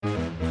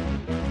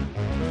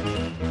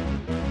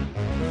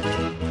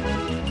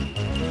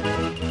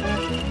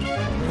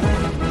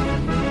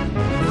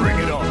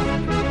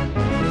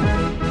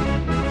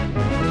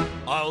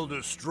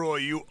destroy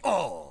you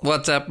all.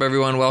 What's up,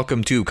 everyone?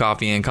 Welcome to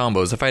Coffee and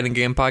Combos, a fighting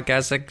game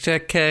podcast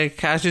that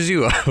catches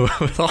you up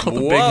with all the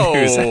big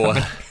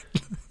news.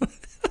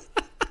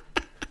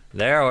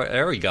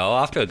 There we go.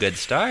 Off to a good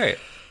start.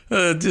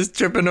 Just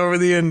tripping over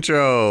the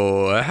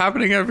intro.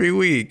 Happening every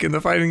week in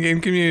the fighting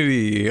game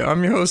community.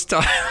 I'm your host,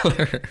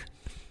 Tyler.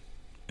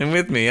 And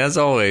with me, as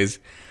always,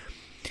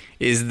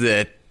 is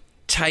the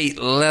tight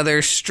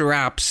leather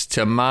straps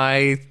to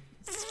my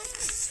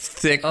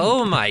thick...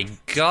 Oh my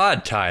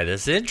god, Ty,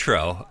 this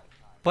intro.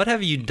 What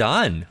have you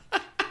done?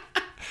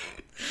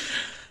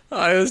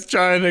 I was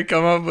trying to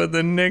come up with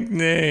a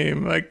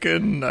nickname. I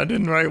couldn't. I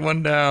didn't write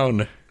one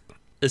down.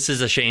 This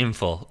is a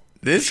shameful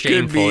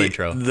Could be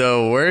intro.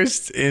 The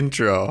worst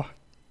intro.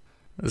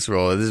 Let's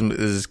roll it. This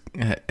is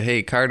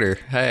hey, Carter.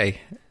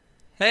 Hey.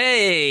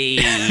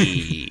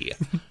 Hey!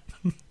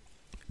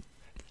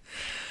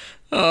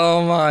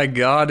 Oh my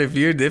god, if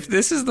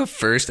this is the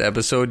first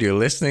episode you're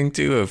listening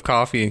to of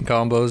Coffee and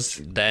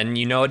Combos, Then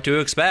you know what to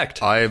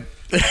expect. I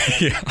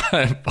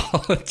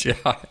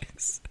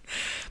apologize.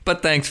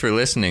 But thanks for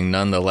listening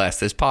nonetheless.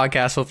 This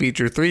podcast will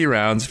feature 3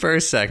 rounds,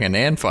 first, second,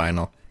 and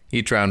final.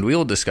 Each round we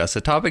will discuss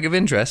a topic of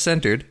interest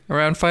centered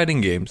around fighting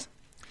games.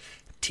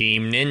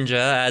 Team Ninja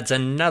adds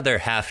another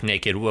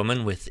half-naked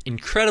woman with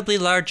incredibly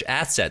large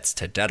assets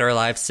to Dead or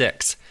Alive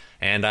 6.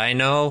 And I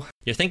know,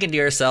 you're thinking to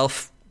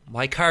yourself,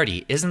 why,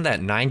 Cardi, isn't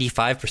that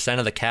 95%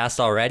 of the cast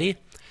already?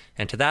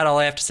 And to that, all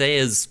I have to say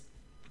is,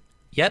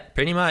 yep,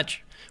 pretty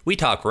much. We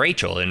talk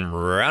Rachel in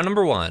round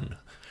number 1.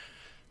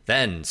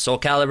 Then, Soul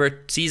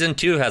Calibur Season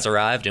 2 has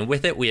arrived, and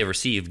with it, we have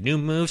received new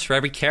moves for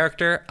every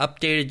character,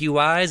 updated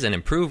UIs, and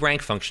improved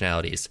rank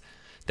functionalities.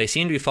 They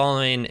seem to be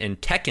following in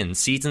Tekken's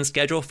season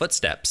schedule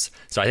footsteps,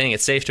 so I think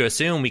it's safe to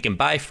assume we can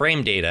buy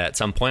frame data at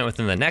some point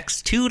within the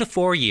next 2 to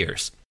 4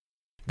 years.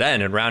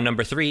 Then, in round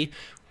number 3,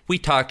 we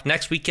talk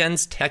next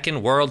weekend's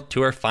Tekken World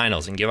Tour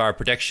Finals and give our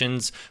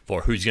predictions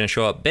for who's going to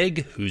show up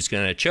big, who's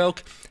going to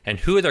choke, and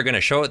who they're going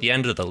to show at the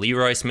end of the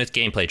Leroy Smith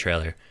gameplay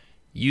trailer.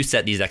 You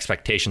set these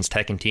expectations,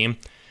 Tekken team,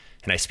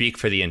 and I speak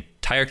for the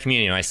entire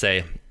community when I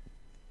say,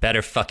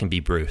 better fucking be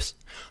Bruce.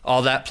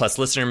 All that plus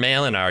listener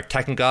mail and our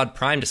Tekken God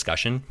Prime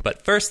discussion,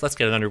 but first let's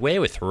get it underway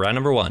with round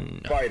number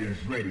 1. Fighters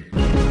ready.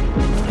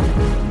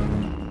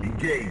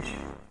 Engage.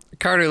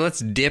 Carter, let's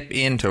dip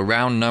into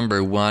round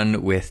number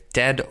 1 with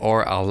Dead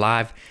or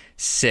Alive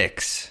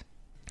 6.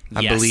 I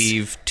Yes.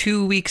 believe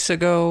 2 weeks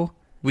ago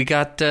we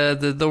got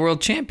the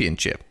World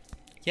Championship.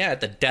 Yeah,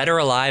 at the Dead or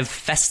Alive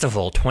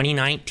Festival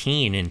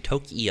 2019 in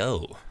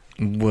Tokyo.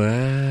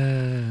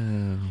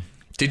 Wow.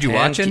 Did you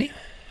watch any?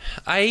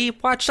 I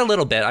watched a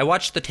little bit. I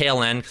watched the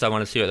tail end because I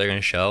want to see what they're going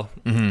to show.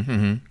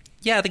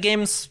 Yeah, the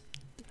game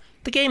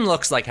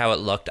looks like how it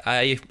looked.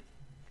 I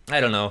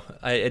don't know.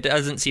 It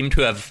doesn't seem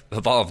to have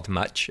evolved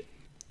much.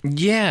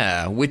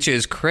 Yeah, which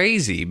is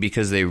crazy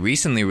because they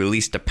recently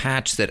released a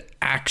patch that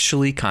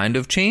actually kind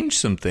of changed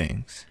some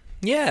things.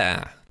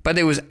 Yeah. But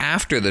it was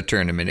after the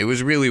tournament. It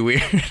was really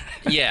weird.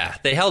 Yeah,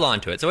 they held on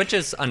to it, so which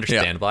is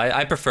understandable.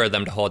 I prefer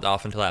them to hold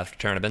off until after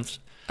tournaments.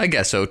 I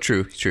guess so.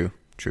 True.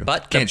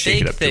 But Can't the shake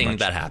it big up too thing much.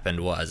 that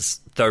happened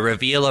was the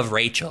reveal of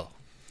Rachel.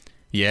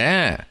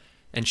 Yeah.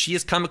 And she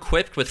has come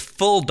equipped with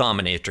full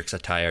dominatrix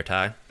attire,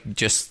 Ty.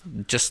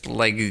 Just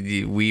like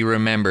we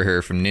remember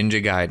her from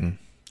Ninja Gaiden.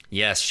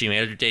 Yes, she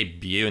made her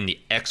debut in the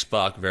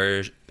Xbox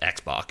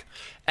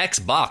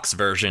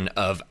version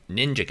of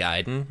Ninja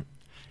Gaiden,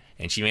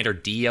 and she made her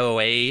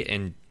DOA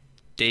and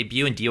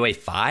debut in DOA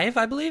 5,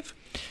 I believe.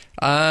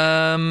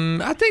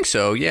 I think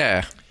so.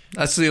 Yeah,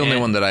 that's the only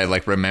one that I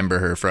remember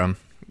her from.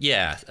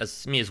 Yeah,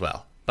 that's me as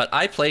well. But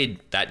I played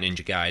that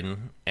Ninja Gaiden,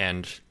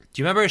 and do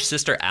you remember her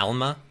sister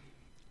Alma?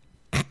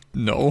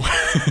 No.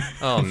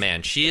 Oh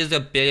man, she's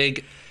her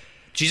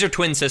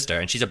twin sister,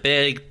 and she's a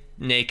big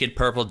naked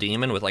purple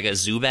demon with like a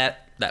Zubat,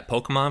 that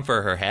Pokemon,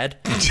 for her head.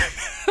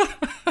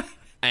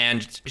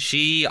 And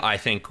she, I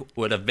think,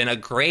 would have been a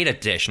great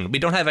addition. We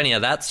don't have any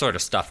of that sort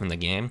of stuff in the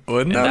game.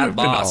 Wouldn't And that have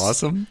been boss,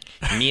 awesome?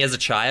 Me as a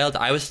child,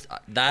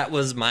 that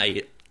was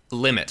my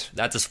limit.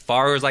 That's as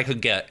far as I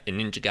could get in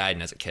Ninja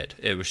Gaiden as a kid.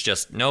 It was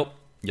just, nope,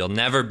 you'll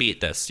never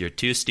beat this. You're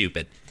too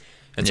stupid.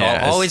 And so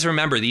Yes. I'll always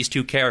remember these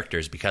two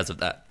characters because of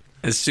that.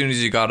 As soon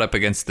as you got up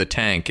against the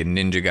tank in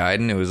Ninja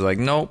Gaiden, it was like,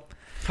 nope.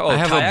 Oh, I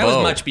have Ty, a I was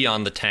bow. much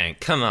beyond the tank.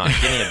 Come on,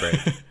 give me a break.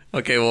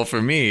 Okay, well,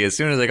 for me, as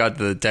soon as I got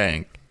to the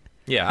tank,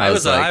 Yeah, I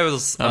was like, I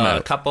was I'm a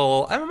out.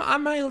 couple.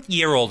 I'm a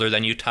year older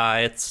than you,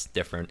 Ty. It's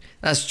different.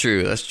 That's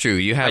true.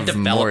 You have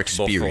developed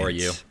more before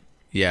experience. you.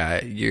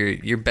 Yeah,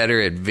 you're better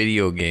at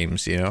video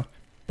games, you know?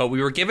 But we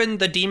were given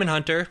the Demon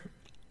Hunter,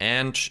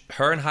 and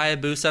her and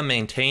Hayabusa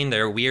maintain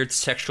their weird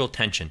sexual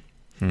tension.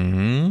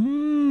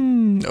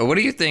 What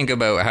do you think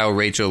about how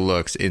Rachel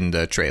looks in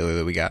the trailer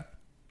that we got?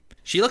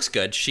 She looks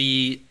good.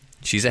 She's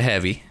She's a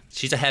heavy.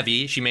 a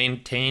heavy. She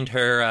maintained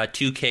her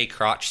 2K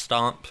crotch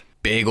stomp,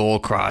 Big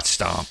old crotch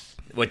stomp.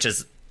 which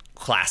is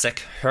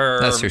classic.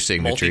 That's her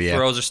signature, yeah.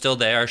 Multi-throws are still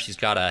there. She's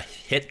got a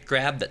hit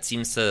grab that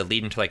seems to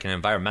lead into like an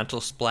environmental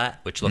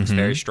splat, which looks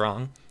very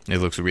strong. It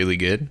looks really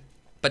good.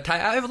 But Ty,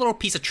 I have a little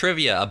piece of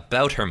trivia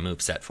about her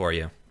moveset for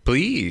you.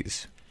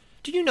 Please.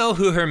 Do you know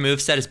who her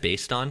moveset is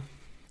based on?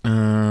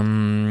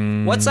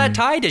 What's What's that,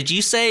 Ty? Did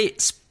you say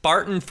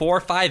Spartan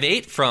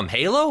 458 from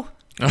Halo?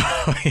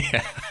 Oh,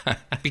 yeah.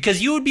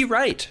 Because you would be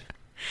right.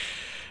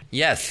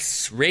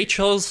 Yes,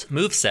 Rachel's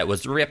moveset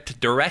was ripped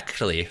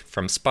directly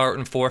from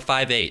Spartan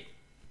 458.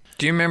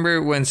 Do you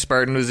remember when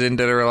Spartan was in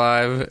Dead or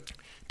Alive?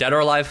 Dead or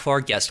Alive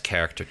 4 guest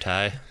character,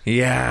 Ty.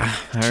 Yeah,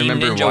 I Team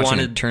remember Ninja watching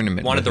a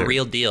tournament. wanted with the her.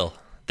 real deal.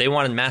 They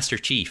wanted Master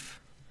Chief.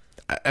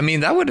 I mean,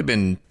 that would have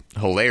been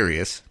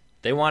hilarious.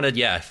 They wanted,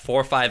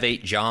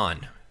 458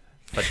 John.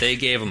 But they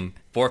gave him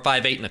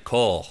 458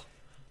 Nicole.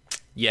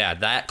 Yeah,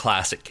 that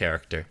classic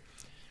character.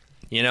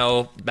 You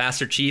know,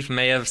 Master Chief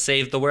may have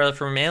saved the world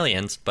from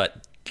aliens,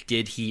 but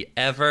did he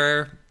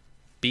ever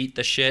beat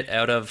the shit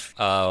out of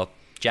a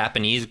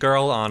Japanese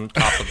girl on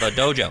top of a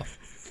dojo?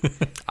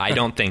 I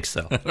don't think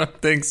so. I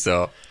don't think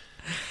so.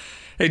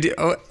 Hey,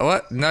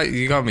 what? No,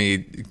 you got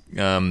me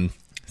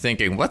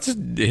thinking. What's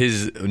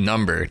his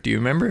number? Do you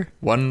remember?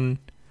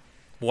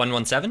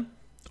 117?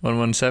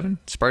 117?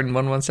 Spartan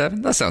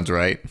 117? That sounds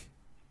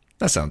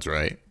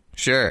right.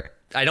 Sure.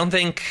 I don't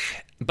think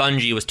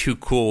Bungie was too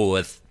cool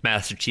with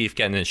Master Chief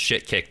getting his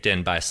shit kicked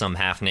in by some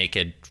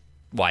half-naked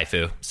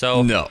waifu.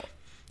 So, No.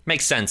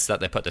 makes sense that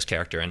they put this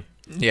character in.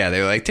 Yeah,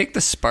 they were like, take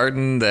the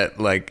Spartan that,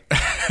 like,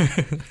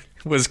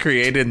 was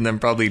created and then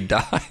probably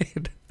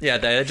died. Yeah,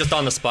 they just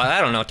on the spot.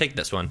 I don't know, take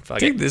this one. Fuck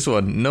Take it. this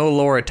one. No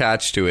lore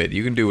attached to it.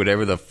 You can do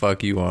whatever the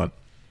fuck you want.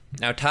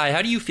 Now, Ty,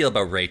 how do you feel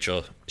about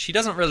Rachel? She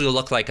doesn't really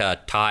look like a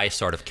Ty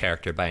sort of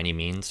character by any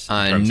means. In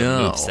I terms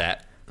know. Of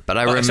moveset. But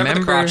I Well, except for the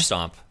remember... crotch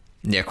stomp.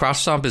 Yeah,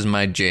 Cross Stomp is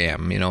my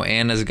jam. You know,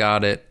 Anna's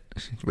got it.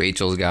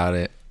 Rachel's got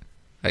it.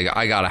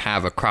 I gotta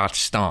have a crotch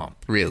stomp,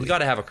 really. You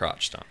gotta have a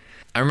crotch stomp.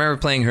 I remember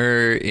playing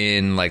her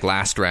in, like,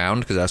 last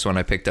round, because that's when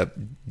I picked up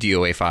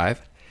DOA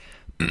 5.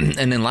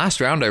 And in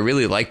last round, I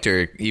really liked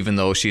her, even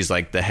though she's,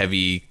 like, the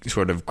heavy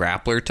sort of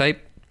grappler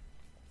type.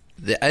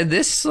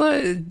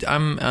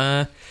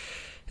 I'm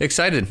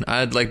excited.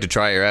 I'd like to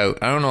try her out.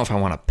 I don't know if I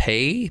want to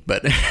pay,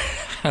 but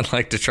I'd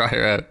like to try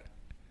her out.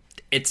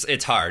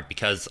 It's hard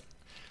because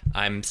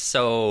I'm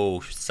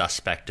so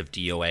suspect of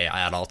DOA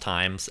at all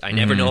times. I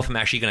never know if I'm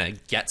actually going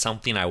to get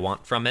something I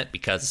want from it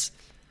because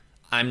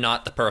I'm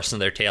not the person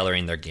they're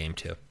tailoring their game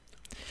to.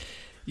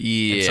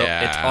 Yeah. And so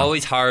it's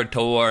always hard to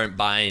warrant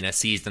buying a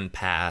season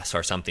pass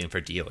or something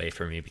for DOA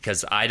for me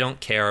because I don't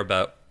care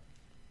about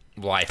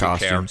waifu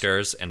Costumes.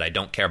 characters and I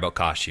don't care about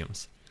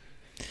costumes.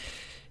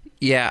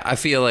 Yeah, I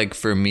feel like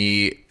for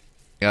me,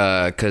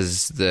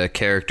 because the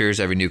characters,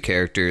 every new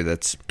character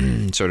that's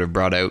sort of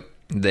brought out,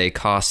 they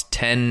cost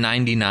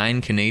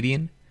 $10.99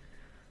 Canadian.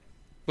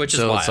 Which is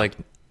So wild. it's like,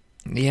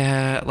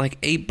 yeah, like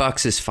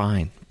 $8 is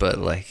fine, but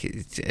like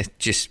it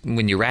just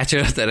when you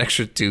ratchet up that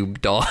extra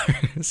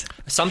 $2,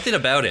 Something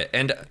about it,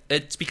 and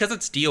it's because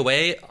it's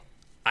DOA.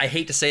 I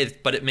hate to say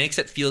it, but it makes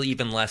it feel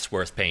even less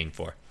worth paying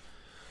for.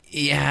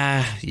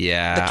 yeah, The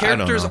I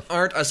characters don't know.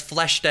 aren't as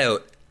fleshed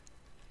out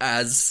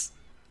as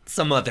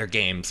some other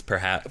games,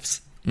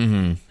 perhaps.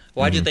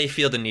 Why did they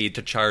feel the need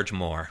to charge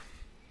more?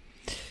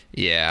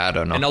 Yeah, I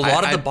don't know. And a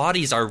lot of I- the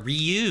bodies are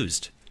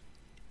reused.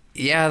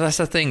 Yeah, that's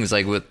the thing. Is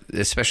like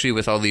especially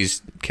with all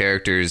these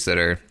characters that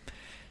are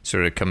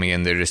sort of coming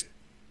in, they're just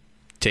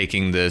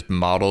taking the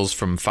models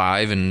from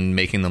 5 and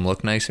making them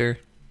look nicer.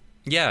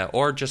 Yeah,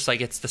 or just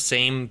like it's the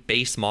same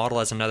base model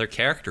as another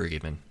character,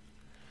 even.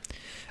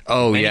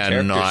 Oh Many yeah, no,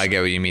 characters. I get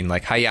what you mean.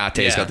 Like Hayate's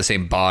Yeah. got the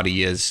same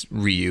body as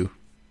Ryu.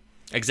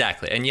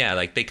 Exactly, and yeah,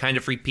 like they kind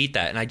of repeat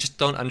that, and I just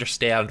don't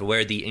understand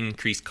where the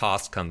increased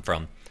costs come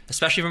from,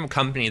 especially from a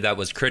company that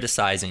was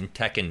criticizing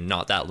Tekken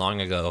not that long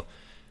ago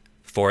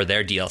for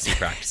their DLC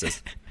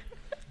practices.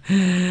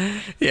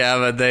 Yeah,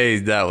 but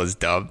that was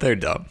dumb. They're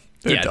dumb.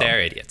 They're dumb.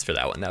 They're idiots for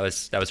that one. That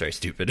was very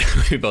stupid.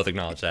 We both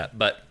acknowledge that,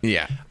 but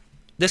Yeah.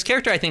 this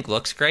character I think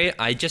looks great.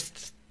 I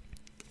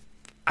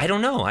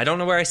don't know. I don't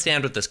know where I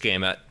stand with this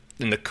game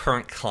in the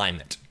current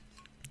climate.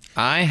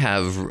 I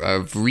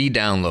have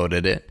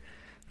re-downloaded it,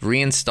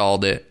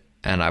 reinstalled it,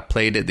 and I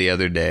played it the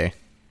other day.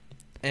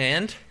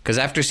 And Because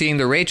after seeing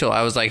the Rachel,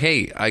 I was like,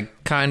 hey, I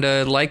kind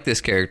of like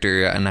this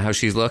character and how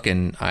she's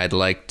looking. I'd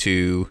like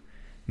to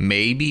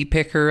maybe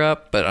pick her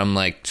up, but I'm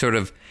like sort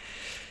of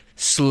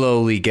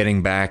slowly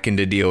getting back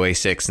into DOA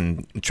 6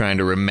 and trying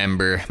to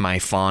remember my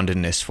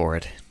fondness for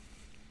it.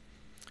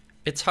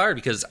 it's hard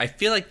because I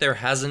feel like there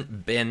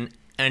hasn't been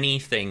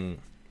anything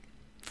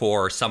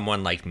for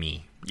someone like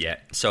me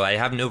yet. So I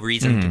have no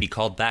reason to be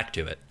called back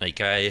to it. Like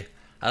I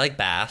like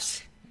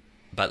Bass,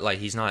 but like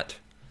he's not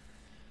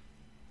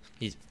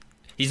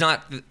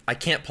I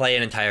can't play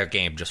an entire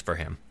game just for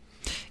him.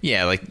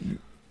 Yeah,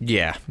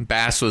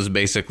 Bass was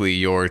basically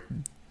your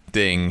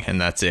thing, and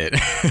that's it.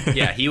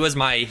 Yeah, he was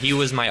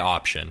my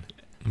option.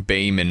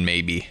 Bayman,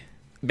 maybe.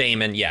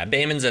 Bayman, yeah,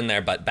 Bayman's in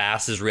there, but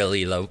Bass is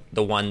really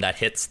the one that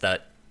hits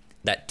that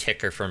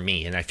ticker for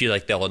me, and I feel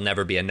like there will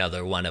never be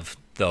another one of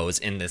those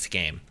in this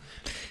game.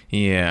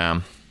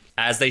 Yeah.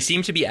 As they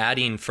seem to be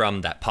adding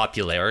from that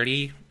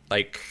popularity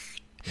like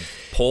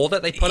poll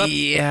that they put up,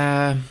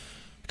 Yeah.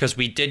 because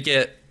we did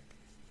get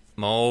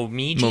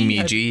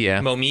Momiji,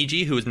 yeah.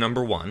 Momiji, who is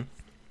number 1.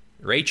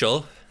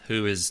 Rachel,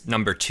 who is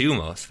number 2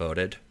 most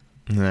voted.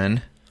 And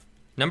then?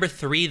 Number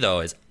 3, though,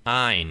 is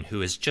Ain,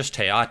 who is just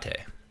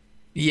Hayate.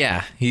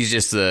 Yeah, he's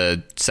just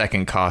the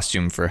second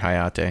costume for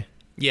Hayate.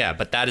 Yeah,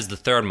 but that is the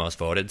 3rd most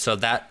voted, so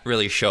that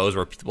really shows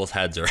where people's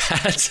heads are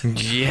at.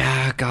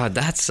 Yeah, God,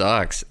 that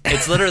sucks.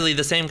 It's literally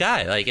the same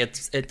guy. Like,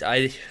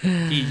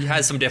 he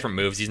has some different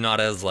moves. He's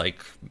not as,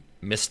 like,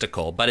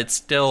 mystical, but it's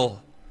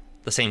still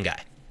the same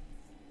guy.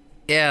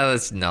 Yeah,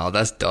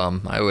 that's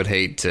dumb. I would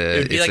hate to It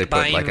would be if like they put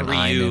buying like an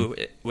Ryu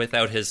in.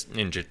 without his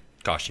ninja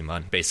costume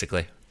on,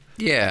 basically.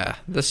 Yeah,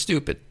 that's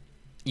stupid.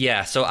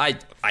 Yeah, so I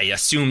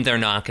assume they're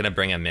not going to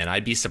bring him in.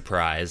 I'd be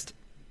surprised.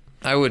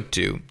 I would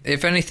too.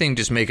 If anything,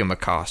 just make him a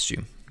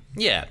costume.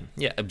 Yeah,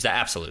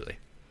 absolutely.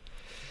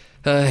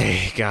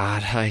 Hey,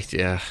 God, I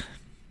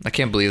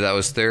can't believe that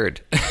was 3rd.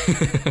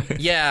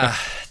 Yeah,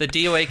 the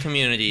DOA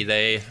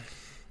community,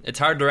 it's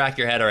hard to wrap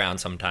your head around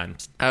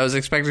sometimes. I was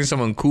expecting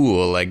someone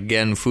cool like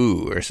Gen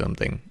Fu or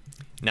something.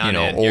 No,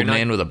 man, old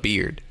man with a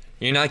beard.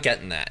 You're not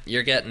getting that.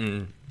 You're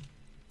getting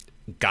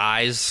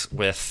guys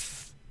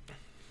with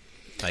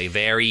a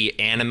very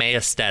anime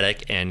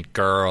aesthetic and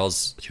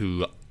girls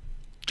who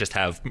just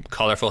have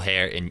colorful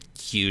hair and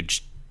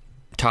huge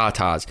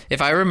tatas.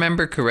 If I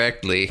remember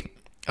correctly,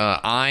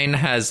 Ain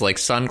has like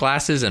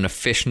sunglasses and a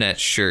fishnet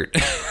shirt.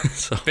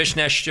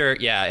 Fishnet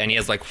shirt, yeah, and he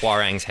has like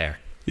Hwarang's hair.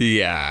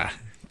 Yeah,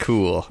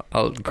 cool.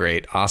 Oh,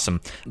 great,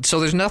 awesome. So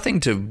there's nothing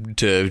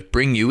to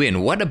bring you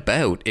in. What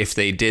about if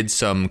they did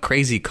some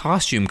crazy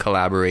costume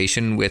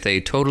collaboration with a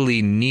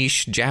totally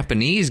niche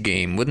Japanese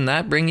game? Wouldn't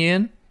that bring you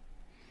in?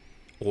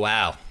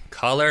 Wow,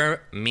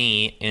 color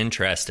me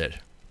interested.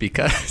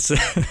 Because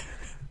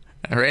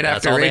right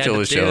That's after all they Rachel had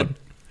was to shown,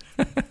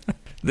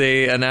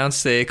 they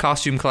announced a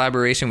costume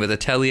collaboration with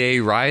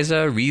Atelier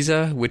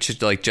Riza, which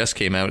is like just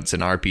came out. It's an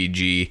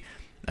RPG,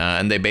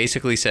 and they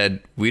basically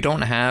said, we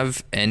don't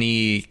have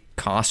any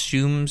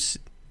costumes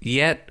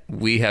yet.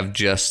 We have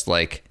just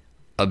like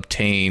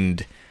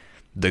obtained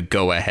the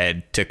go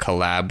ahead to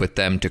collab with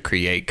them to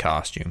create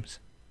costumes.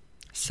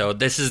 So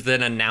this is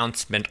an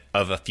announcement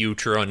of a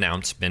future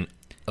announcement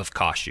of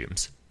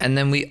costumes. And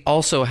then we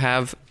also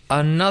have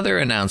another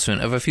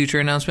announcement of a future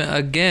announcement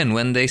again.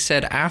 When they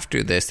said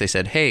after this, they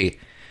said, hey,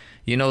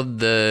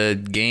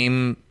 the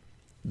game,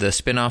 the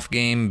spin-off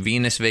game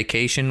Venus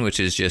Vacation,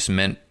 which is just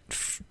meant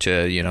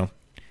to,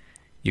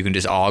 you can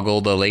just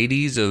ogle the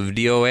ladies of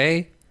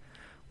DOA.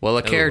 Well,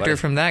 a character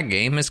from that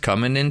game is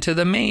coming into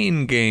the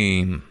main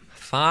game.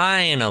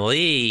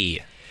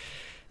 Finally.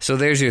 So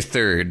there's your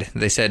 3rd.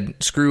 They said,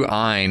 screw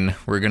Ain,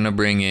 we're going to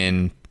bring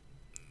in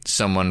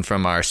someone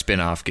from our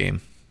spin-off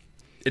game.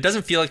 It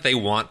doesn't feel like they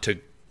want to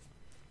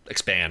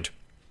expand.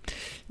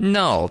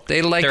 No,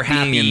 they're being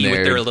happy in there.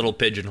 with their little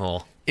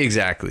pigeonhole.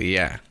 Exactly,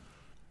 yeah.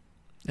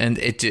 And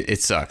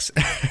it sucks.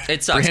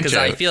 It sucks because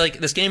I feel like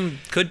this game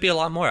could be a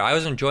lot more. I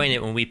was enjoying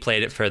it when we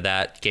played it for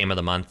that Game of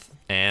the Month,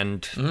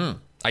 and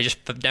I just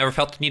never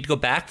felt the need to go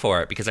back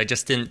for it because I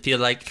just didn't feel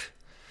like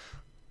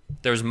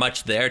there was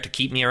much there to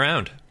keep me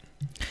around.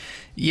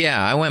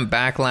 Yeah, I went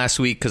back last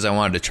week because I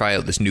wanted to try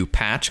out this new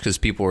patch because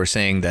people were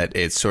saying that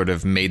it sort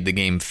of made the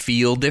game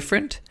feel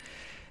different.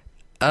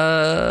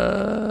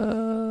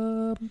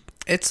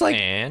 It's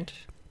like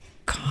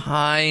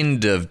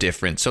kind of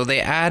different. So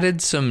they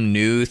added some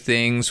new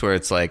things where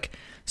it's like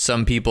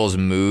some people's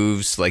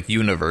moves, like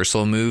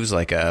universal moves,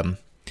 like a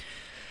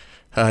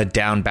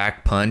down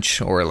back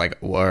punch or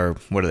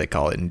what do they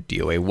call it in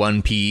DOA?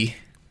 1P,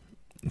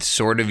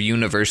 sort of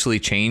universally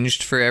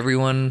changed for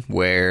everyone,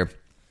 where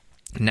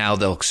now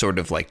they'll sort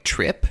of like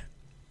trip.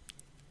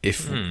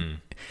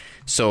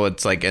 So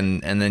it's like,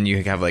 and then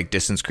you have like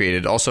distance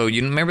created. Also,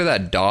 you remember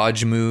that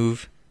dodge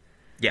move?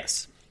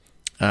 Yes.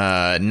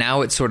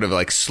 Now it sort of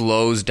like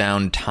slows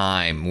down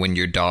time when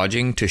you're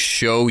dodging to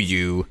show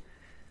you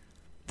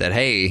that,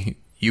 hey,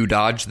 you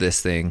dodged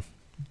this thing.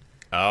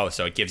 Oh,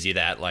 so it gives you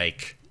that,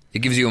 like... It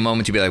gives you a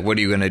moment to be like, what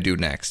are you going to do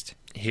next?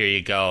 Here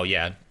you go,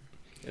 yeah.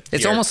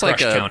 It's almost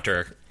like a...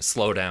 counter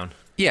slowdown.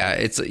 Yeah,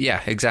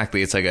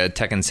 exactly. It's like a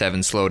Tekken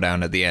 7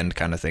 slowdown at the end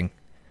kind of thing.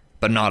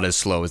 But not as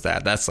slow as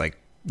that. That's like,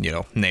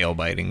 nail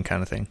biting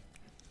kind of thing.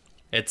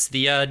 It's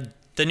the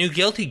new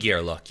Guilty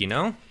Gear look,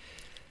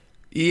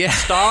 Yeah.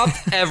 Stop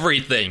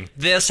everything.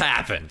 This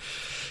happened.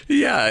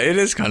 Yeah, it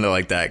is kind of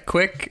like that.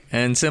 Quick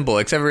and simple,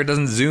 except for it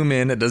doesn't zoom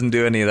in. It doesn't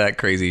do any of that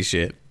crazy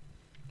shit.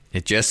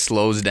 It just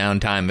slows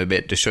down time a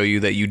bit to show you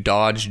that you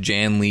dodged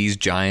Jan Lee's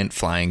giant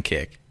flying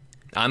kick.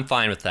 I'm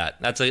fine with that.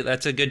 That's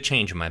a good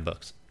change in my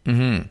books.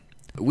 Mm-hmm.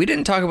 We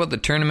didn't talk about the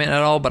tournament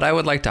at all, but I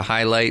would like to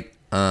highlight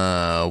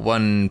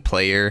one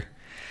player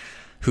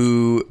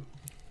who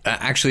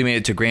actually made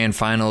it to grand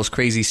finals.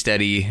 Crazy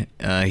Steady.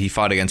 He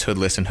fought against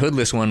Hoodless, and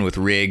Hoodless won with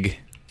Rig.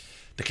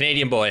 The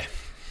Canadian boy.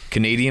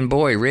 Canadian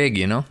boy,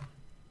 Rig,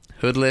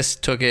 Hoodless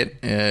took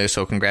it,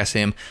 so congrats to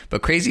him.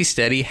 But Crazy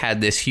Steady had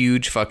this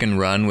huge fucking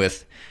run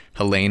with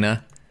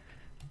Helena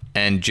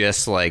and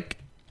just, like,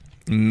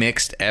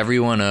 mixed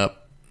everyone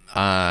up.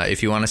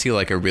 if you want to see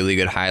like a really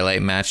good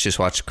highlight match, just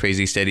watch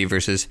Crazy Steady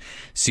versus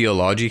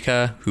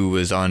Theologica, who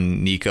was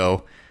on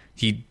Nico.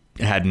 He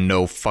had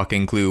no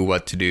fucking clue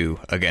what to do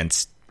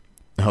against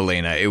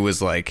Helena. It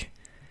was like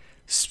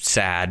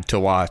sad to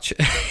watch.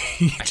 I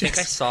think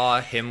I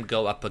saw him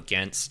go up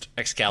against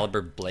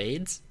Excalibur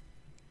Blades.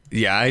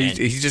 Yeah,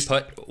 he just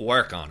put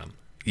work on him.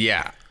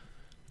 Yeah.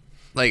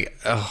 Like,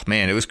 oh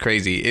man, it was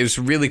crazy. It was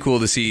really cool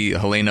to see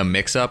Helena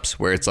mix-ups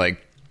where it's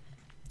like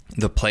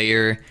the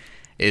player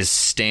is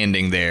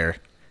standing there,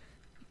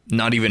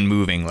 not even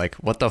moving. Like,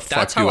 what the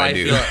fuck do I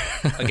do? That's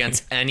how I feel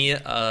against any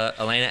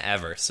Helena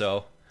ever.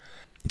 So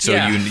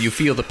yeah. you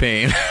feel the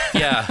pain.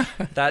 Yeah,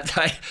 that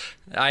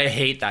I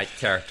hate that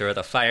character with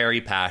a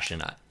fiery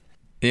passion.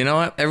 You know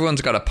what?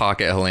 Everyone's got a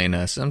pocket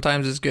Helena.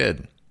 Sometimes it's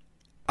good.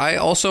 I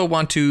also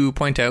want to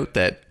point out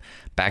that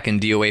back in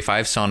DOA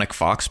 5, Sonic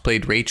Fox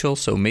played Rachel,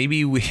 so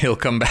maybe he'll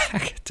come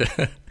back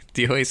to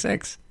DOA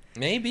 6.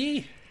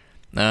 Maybe.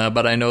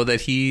 But I know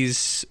that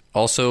he's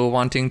also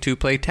wanting to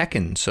play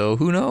Tekken, so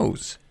who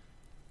knows?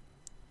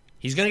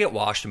 He's going to get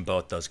washed in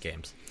both those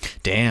games.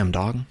 Damn,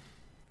 dog.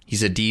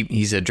 He's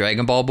a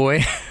Dragon Ball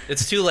boy.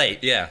 It's too late,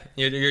 yeah.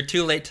 You're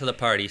too late to the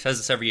party. He says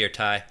this every year,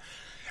 Ty.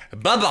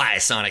 Bye-bye,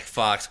 Sonic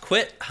Fox.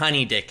 Quit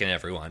honey dicking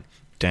everyone.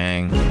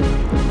 Dang.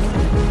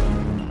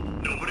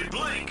 Nobody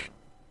blink.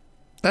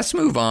 Let's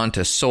move on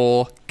to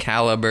Soul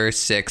Calibur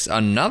 6,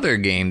 another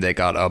game that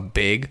got a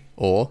big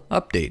ol'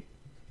 update.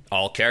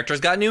 All characters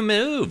got new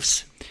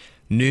moves.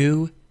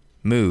 New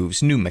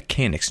moves, new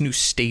mechanics, new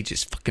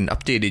stages, fucking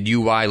updated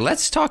UI.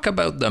 Let's talk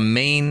about the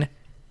main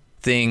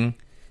thing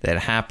that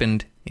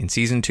happened in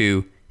Season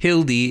 2.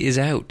 Hildy is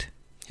out.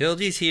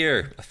 Hildy's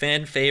here, a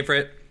fan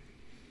favorite.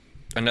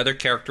 Another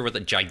character with a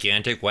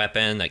gigantic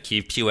weapon that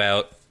keeps you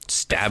out.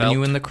 Stabbing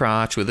you in the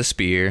crotch with a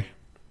spear.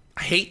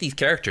 I hate these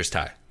characters,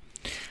 Ty.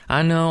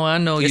 I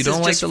know. You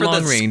don't like the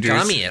Lone Rangers.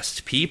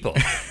 Scummiest people.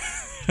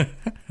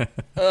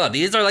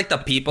 These are like the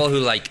people who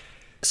like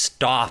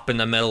stop in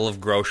the middle of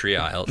grocery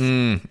aisles.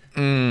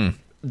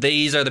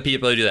 These are the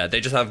people who do that. They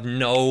just have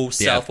no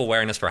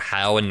self-awareness for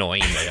how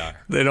annoying they are.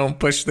 They don't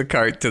push the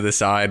cart to the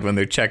side when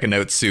they're checking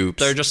out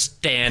soups. They're just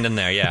standing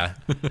there, yeah.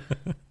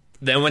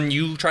 Then when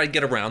you try to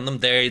get around them,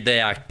 they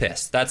act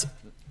pissed. That's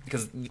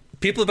because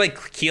people like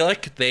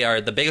Keelik, they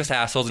are the biggest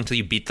assholes until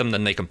you beat them,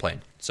 then they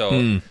complain.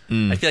 So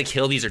I feel like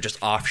Hildy's are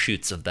just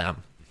offshoots of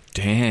them.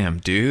 Damn,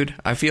 dude.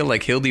 I feel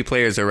like Hildy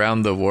players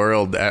around the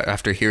world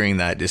after hearing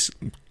that just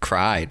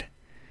cried.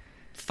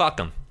 Fuck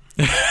them.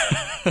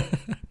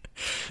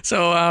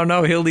 So, I don't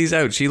know. Hildy's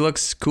out. She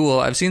looks cool.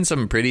 I've seen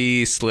some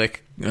pretty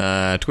slick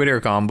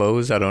Twitter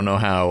combos. I don't know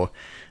how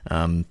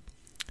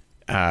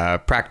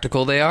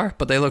practical they are,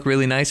 but they look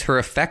really nice. Her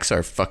effects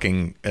are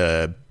fucking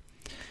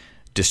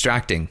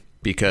distracting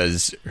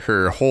because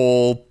her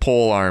whole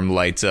pole arm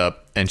lights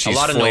up and she's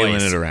flailing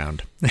it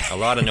around. A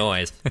lot of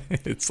noise.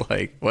 It's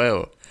like,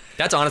 whoa.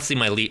 That's honestly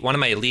one of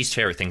my least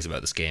favorite things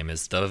about this game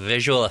is the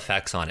visual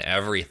effects on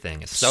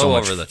everything. It's so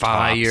over the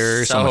fire,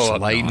 top. So much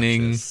obnoxious.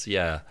 lightning.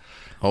 Yeah.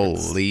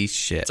 Holy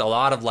shit. It's a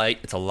lot of light.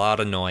 It's a lot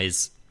of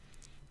noise.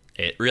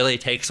 It really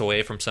takes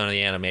away from some of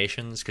the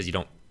animations because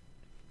you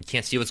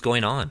can't see what's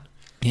going on.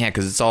 Yeah,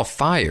 because it's all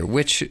fire,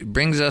 which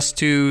brings us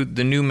to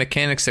the new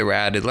mechanics that were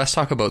added. Let's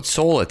talk about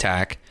Soul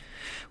Attack,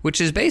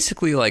 which is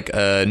basically like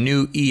a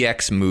new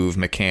EX move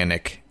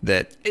mechanic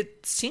that...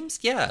 It seems,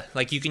 yeah,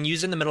 like you can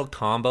use in the middle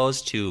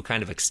combos to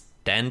kind of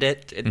extend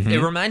it.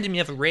 It reminded me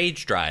of a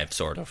Rage Drive,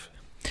 sort of.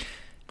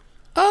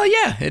 Oh,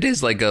 yeah, it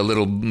is like a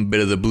little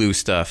bit of the blue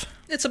stuff.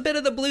 It's a bit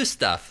of the blue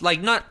stuff.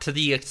 Like, not to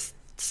the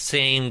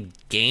same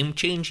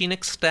game-changing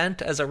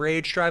extent as a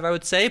Rage Drive, I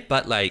would say,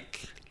 but,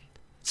 like,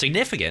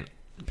 significant.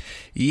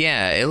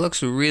 Yeah, it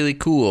looks really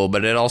cool,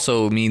 but it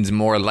also means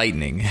more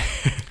lightning.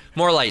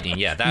 More lightning,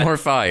 yeah. More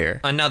fire.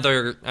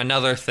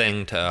 Another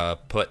thing to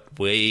put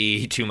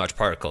way too much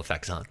particle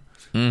effects on.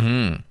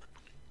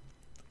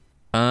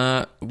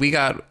 We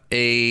got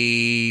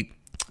a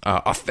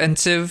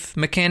offensive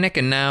mechanic,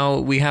 and now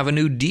we have a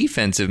new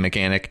defensive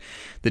mechanic.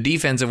 The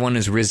defensive one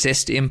is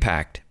resist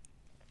impact,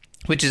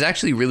 which is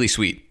actually really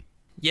sweet.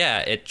 Yeah,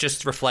 it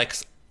just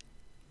reflects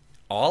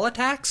all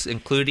attacks,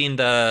 including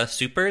the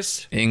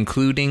supers?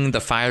 Including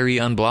the fiery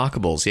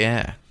unblockables,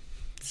 yeah.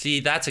 See,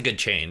 that's a good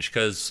change,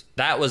 because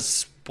that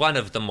was one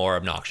of the more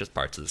obnoxious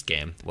parts of this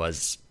game,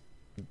 was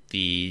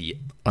the...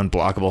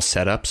 Unblockable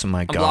setups, oh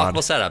my god. Unblockable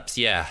setups,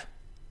 yeah.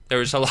 There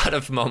was a lot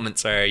of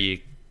moments where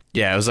you...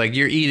 Yeah, it was like,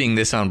 you're eating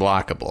this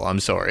unblockable,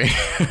 I'm sorry.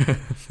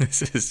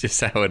 This is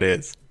just how it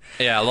is.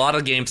 Yeah, a lot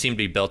of games seem to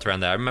be built around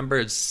that. I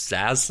remember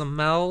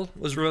Zazamel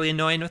was really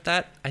annoying with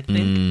that, I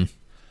think.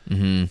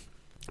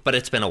 But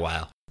it's been a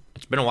while.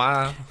 It's been a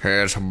while.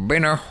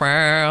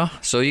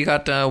 So you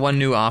got one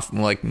new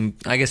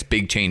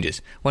big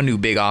changes. One new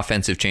big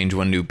offensive change,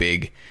 one new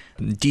big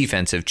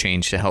defensive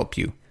change to help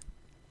you.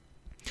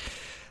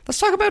 Let's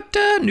talk about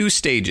new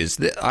stages.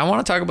 I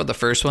want to talk about the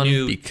first one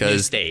because... New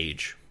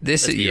stage.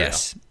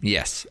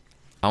 Yes.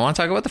 I want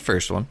to talk about the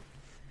first one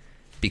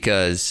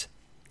because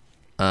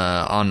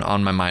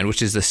on my mind,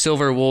 which is the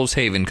Silver Wolves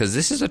Haven, because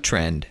this is a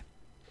trend.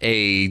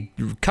 a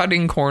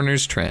cutting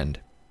corners trend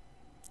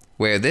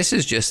where this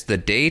is just the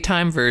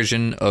daytime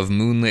version of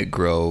Moonlit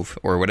Grove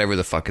or whatever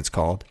the fuck it's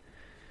called.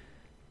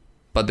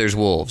 But there's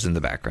wolves in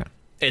the background.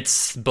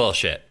 It's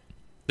bullshit.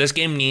 This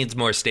game needs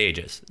more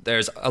stages.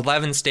 There's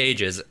 11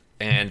 stages,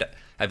 and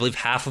I believe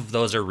half of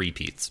those are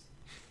repeats.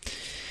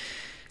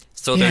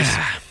 So there's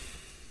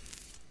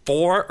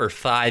 4 or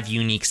 5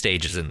 unique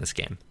stages in this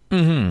game.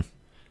 Mm-hmm.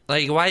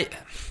 Like, why?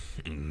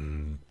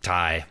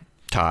 Ty.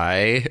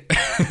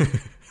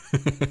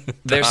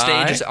 Their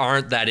stages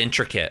aren't that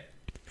intricate.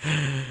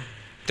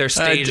 Their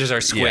stages are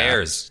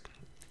squares.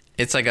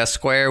 Yeah. It's like a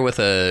square with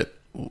a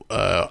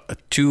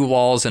 2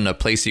 walls and a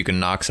place you can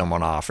knock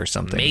someone off or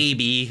something.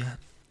 Maybe.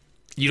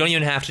 You don't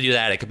even have to do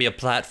that. It could be a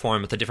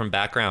platform with a different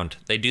background.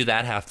 They do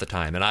that half the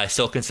time, and I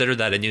still consider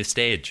that a new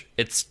stage.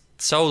 It's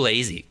so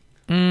lazy.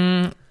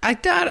 I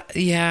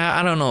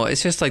don't know.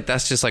 It's just like,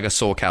 that's just like a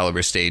Soul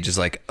Calibur stage. It's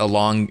like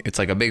it's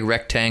like a big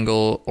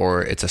rectangle,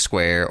 or it's a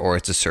square, or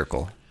it's a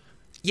circle.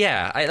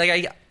 Yeah,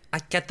 I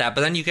get that,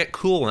 but then you get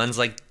cool ones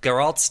like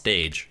Geralt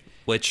stage,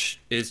 which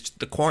is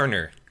the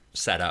corner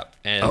setup.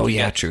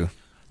 And true.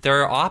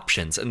 There are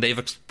options, and they've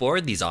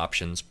explored these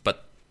options,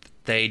 but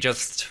they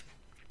just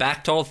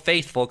back to Old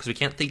Faithful because we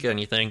can't think of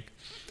anything.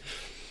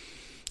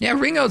 Yeah,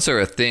 ring outs are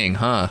a thing,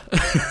 huh?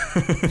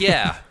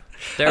 Yeah.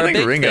 I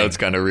think ring outs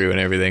kind of ruin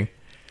everything.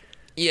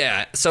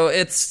 Yeah, so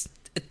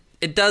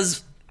it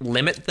does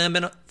limit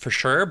them for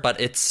sure, but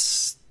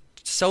it's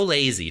so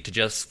lazy to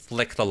just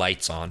flick the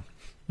lights on.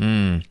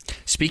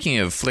 Speaking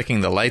of flicking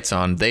the lights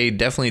on, they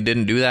definitely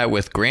didn't do that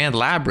with Grand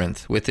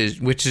Labyrinth, which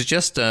is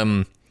just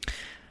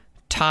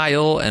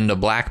tile and a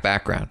black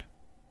background.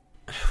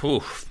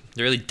 Ooh,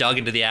 they really dug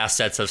into the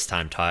assets this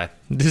time, Ty.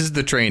 This is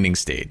the training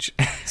stage.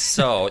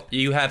 So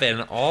you have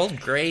an all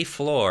gray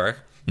floor.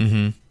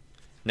 Mm-hmm.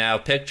 Now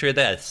picture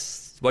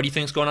this. What do you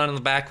think's going on in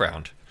the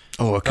background?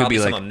 Oh, it could Probably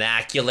be some like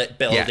immaculate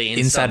building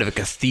inside of a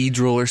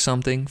cathedral or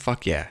something.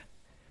 Fuck yeah.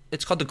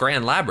 It's called the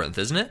Grand Labyrinth,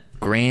 isn't it?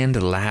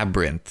 Grand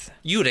Labyrinth.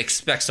 You would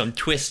expect some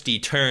twisty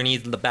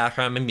turnies in the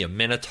background, maybe a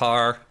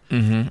minotaur.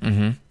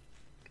 Mm-hmm.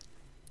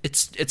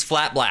 It's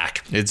flat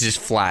black. It's just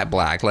flat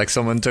black, like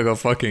someone took a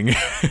fucking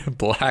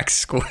black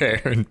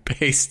square and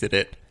pasted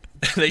it.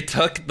 They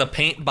took the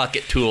paint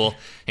bucket tool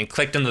and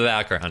clicked in the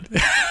background.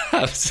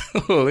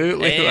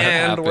 Absolutely.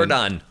 And we're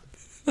done.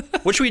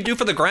 What should we do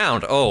for the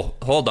ground? Oh,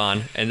 hold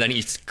on. And then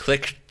you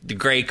click the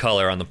gray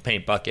color on the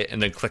paint bucket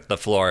and then click the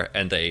floor,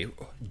 and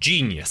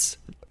genius.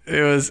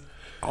 It was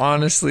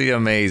honestly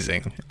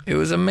amazing. It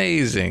was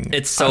amazing.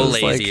 It's so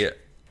lazy.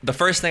 The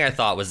first thing I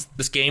thought was,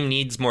 this game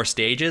needs more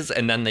stages,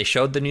 and then they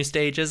showed the new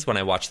stages when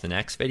I watched the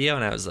next video,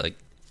 and I was like,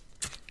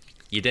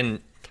 you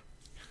didn't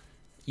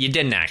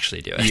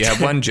actually do it. You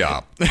had one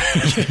job.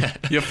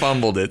 You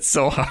fumbled it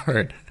so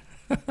hard.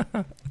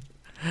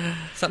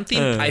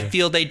 Something I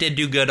feel they did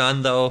do good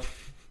on, though,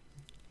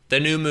 the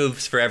new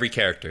moves for every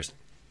characters.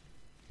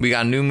 We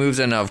got new moves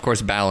and, of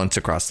course, balance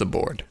across the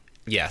board.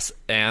 Yes,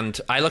 and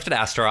I looked at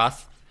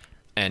Astaroth,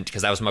 and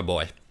because that was my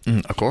boy.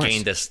 Of course.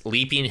 Gained this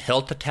leaping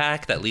hilt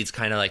attack that leads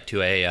kind of like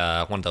to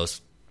a one of those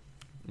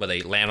where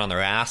they land on their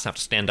ass and have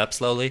to stand up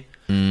slowly.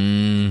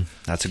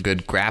 That's a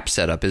good grab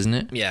setup, isn't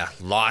it? Yeah,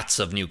 lots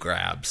of new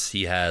grabs.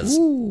 He has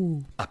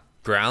a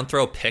ground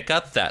throw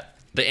pickup that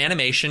the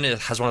animation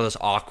has one of those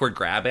awkward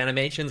grab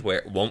animations where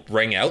it won't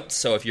ring out.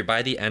 So if you're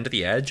by the end of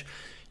the edge,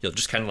 you'll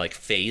just kind of like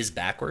phase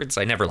backwards.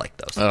 I never liked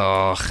those.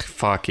 Oh,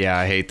 fuck yeah,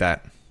 I hate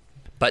that.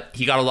 But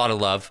he got a lot of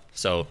love,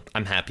 so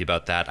I'm happy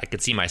about that. I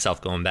could see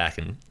myself going back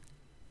and,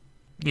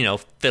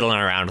 fiddling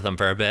around with them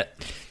for a bit.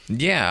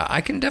 Yeah,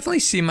 I can definitely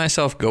see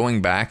myself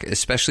going back,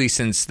 especially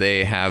since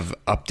they have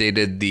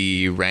updated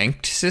the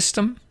ranked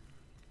system.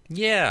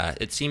 Yeah,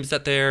 it seems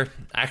that they're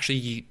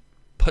actually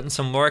putting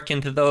some work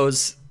into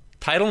those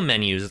title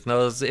menus and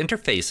those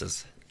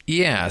interfaces.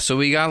 Yeah, so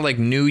we got like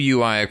new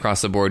UI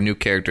across the board, new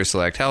character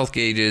select health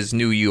gauges,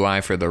 new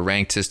UI for the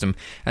ranked system,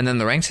 and then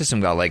the ranked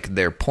system got like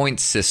their point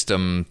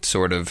system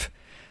sort of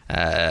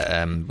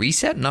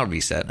adjusted.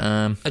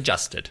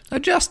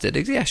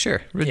 Yeah,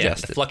 sure. Adjusted. Yeah,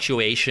 the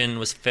fluctuation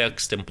was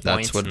fixed in points.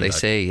 That's what they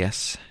say,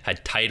 yes.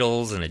 Had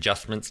titles and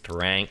adjustments to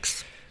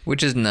ranks.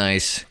 Which is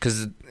nice,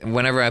 because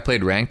whenever I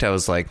played ranked, I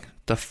was like,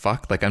 the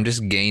fuck? Like, I'm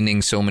just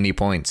gaining so many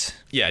points.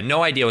 Yeah,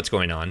 no idea what's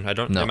going on.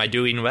 Am I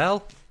doing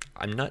well?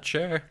 I'm not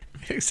sure.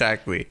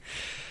 Exactly.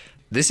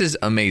 This is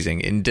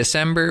amazing. In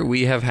December,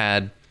 we have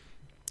had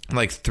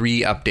like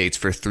 3 updates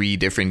for 3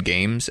 different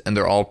games, and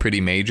they're all pretty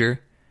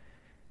major.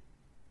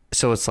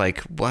 So it's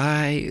like,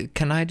 why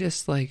can I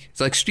just like... It's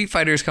like Street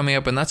Fighter is coming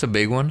up, and that's a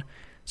big one.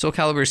 Soul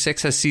Calibur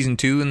 6 has Season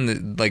 2,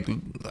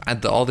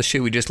 and all the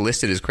shit we just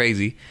listed is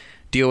crazy.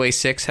 DOA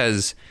 6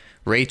 has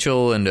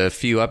Rachel and a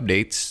few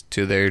updates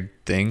to their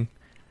thing.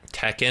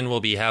 Tekken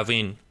will be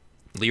having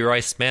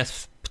Leroy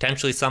Smith,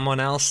 potentially someone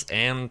else,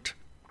 and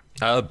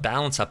a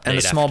balance update. And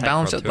a small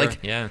balance up. Like,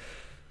 yeah.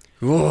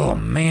 Oh,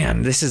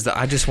 man, this is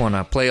I just want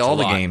to play all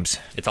the games.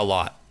 It's a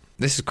lot.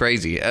 This is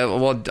crazy.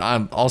 Well,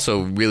 I'm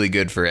also really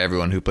good for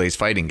everyone who plays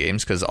fighting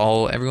games, because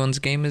everyone's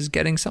game is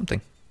getting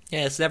something.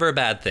 Yeah, it's never a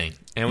bad thing.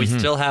 And we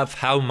still have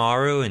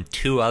Haomaru and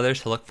 2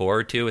 others to look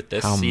forward to with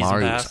this season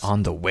Maru's pass.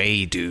 on the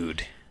way,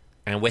 dude.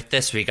 And with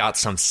this, we got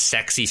some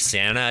sexy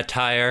Santa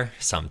attire,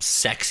 some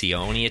sexy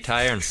Oni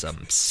attire, and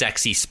some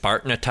sexy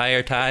Spartan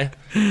attire, Ty.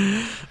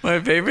 My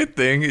favorite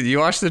thing, you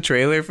watched the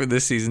trailer for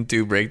this season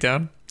 2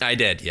 breakdown? I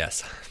did,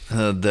 yes.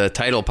 The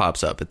title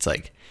pops up. It's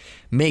like,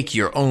 make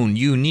your own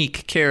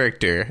unique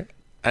character.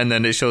 And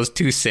then it shows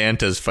 2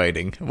 Santas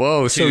fighting.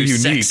 Whoa, so 2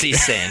 unique. sexy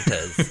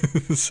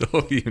Santas.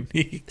 So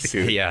unique,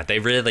 dude. Yeah, they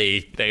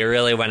really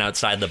went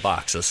outside the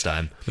box this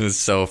time. It's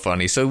so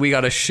funny. So we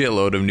got a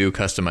shitload of new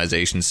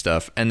customization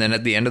stuff. And then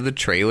at the end of the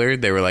trailer,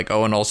 they were like,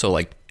 oh, and also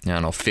like, I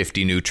don't know,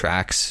 50 new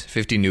tracks,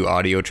 50 new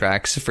audio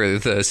tracks for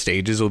the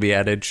stages will be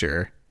added.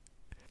 Sure.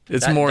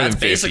 It's more than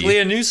 50. That's basically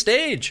a new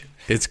stage.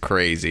 It's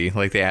crazy.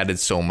 Like, they added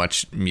so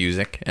much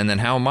music. And then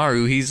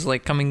Haomaru, he's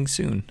like coming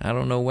soon. I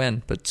don't know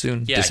when, but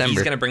soon. Yeah, December.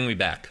 he's going to bring me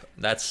back.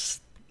 I'm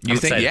You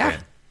think? excited Yeah. for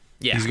him.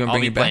 Yeah, He's gonna I'll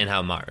bring be you back? playing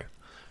Haomaru.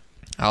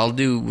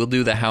 We'll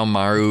do the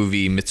Haomaru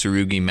v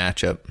Mitsurugi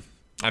matchup.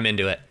 I'm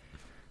into it.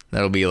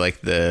 That'll be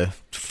like the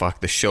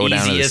showdown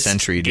of the Easiest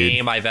century, dude.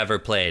 game I've ever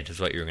played is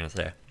what you were going to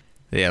say.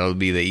 Yeah, it'll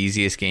be the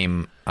easiest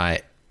game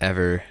I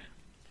ever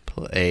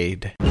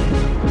played.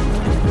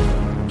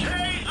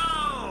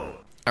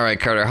 All right,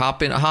 Carter,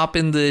 hop in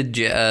the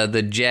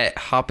jet,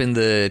 hop in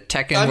the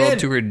Tekken World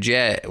Tour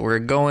jet. We're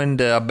going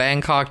to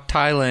Bangkok,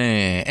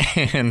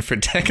 Thailand, for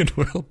Tekken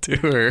World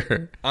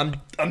Tour. I'm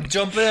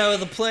jumping out of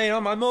the plane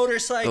on my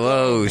motorcycle.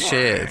 Whoa,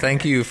 shit!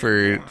 Thank you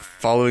for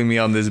following me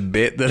on this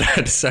bit that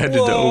I decided to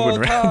open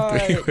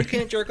round 3 You with.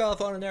 can't jerk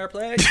off on an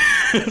airplane.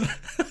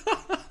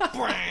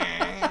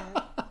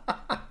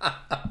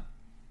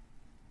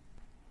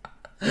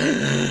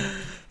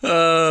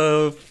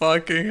 Oh,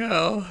 fucking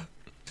hell!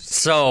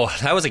 So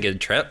that was a good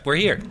trip. We're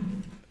here.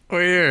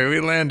 We're here. We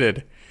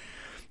landed.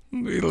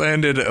 We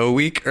landed a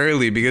week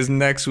early because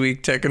next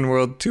week Tekken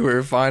World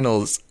Tour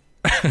Finals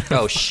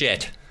Oh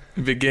shit!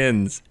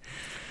 begins.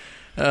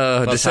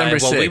 December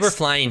 6th. Well, we were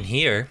flying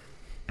here.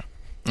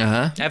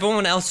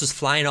 Everyone else was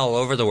flying all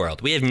over the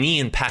world. We have me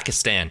in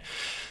Pakistan.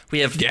 We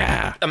have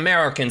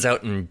Americans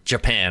out in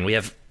Japan. We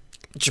have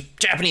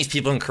Japanese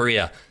people in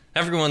Korea.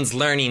 Everyone's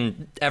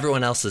learning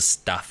everyone else's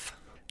stuff.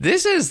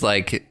 This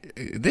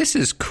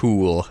is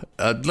cool.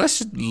 Let's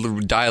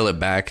dial it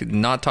back,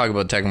 not talk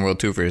about Tekken World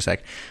 2 for a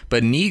sec,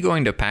 but Knee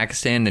going to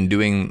Pakistan and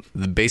doing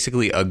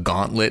basically a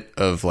gauntlet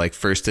of like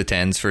first to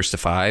 10s, first to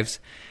 5s,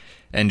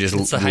 and just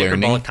It's a learning.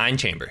 hyperbolic time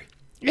chamber.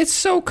 It's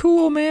so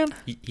cool, man.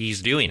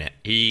 He's doing it.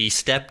 He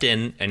stepped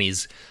in and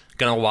he's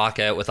going to walk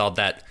out with all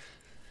that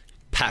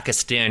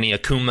Pakistani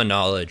Akuma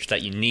knowledge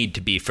that you need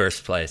to be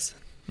first place.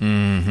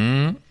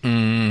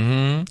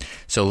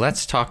 So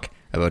let's talk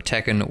about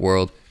Tekken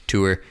World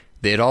Tour.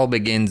 It all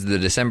begins the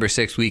December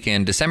 6th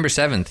weekend. December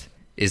 7th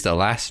is the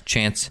last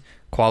chance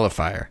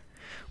qualifier,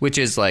 which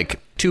is like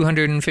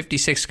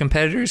 256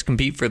 competitors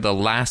compete for the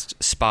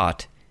last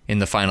spot in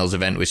the finals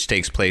event, which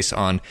takes place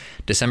on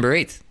December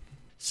 8th.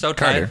 So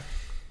Carter. tired.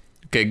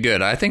 Okay,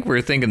 good. I think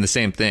we're thinking the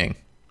same thing.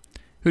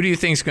 Who do you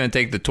think is going to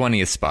take the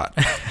 20th spot?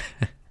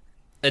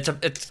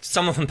 It's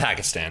someone from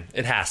Pakistan.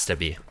 It has to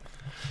be.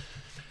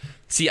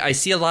 See, I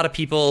see a lot of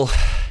people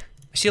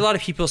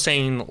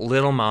saying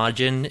Little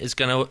Majin is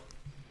going to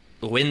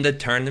win the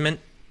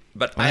tournament,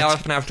 but I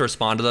often have to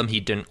respond to them.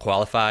 He didn't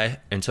qualify,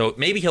 and so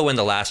maybe he'll win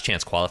the last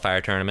chance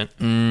qualifier tournament.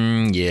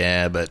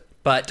 Yeah,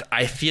 But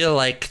I feel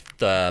like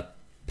the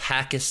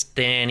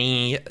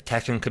Pakistani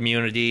Tekken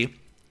community,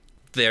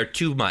 they're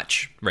too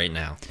much right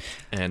now,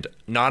 and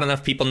not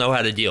enough people know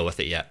how to deal with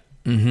it yet.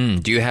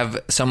 do you have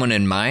someone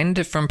in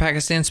mind from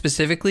Pakistan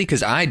specifically?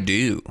 Because I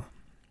do.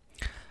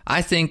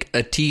 I think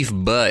Atif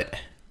Butt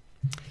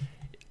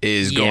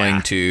is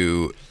going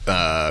to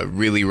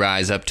really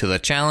rise up to the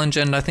challenge,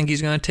 and I think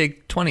he's going to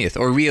take 20th.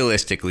 Or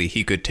realistically,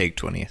 he could take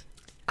 20th.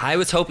 I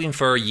was hoping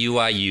for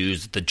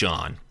UIU's The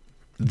John,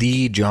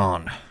 The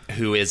John.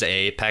 who is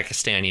a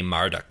Pakistani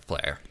Marduk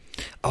player.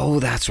 Oh,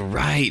 that's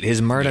right.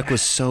 His Marduk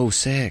was so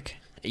sick.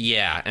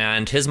 Yeah,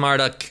 and his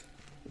Marduk,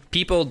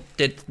 people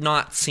did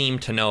not seem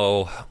to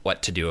know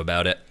what to do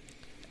about it.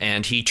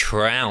 And he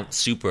trounced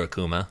Super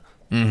Akuma.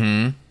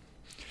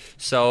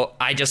 So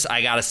I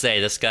gotta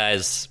say, this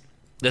guy's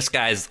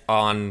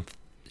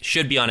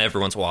should be on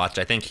everyone's watch.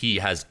 I think he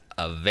has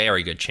a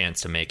very good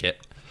chance to make it.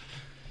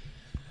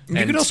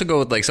 You could also go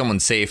with like someone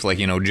safe, like,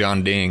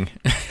 John Ding.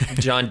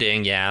 John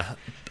Ding, yeah.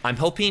 I'm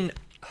hoping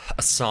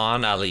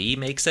Hassan Ali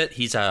makes it.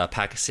 He's a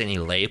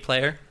Pakistani lay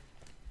player.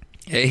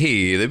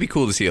 Hey, that'd be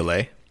cool to see a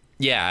lay.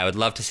 Yeah, I would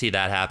love to see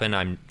that happen.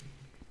 I'm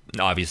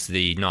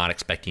obviously not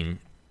expecting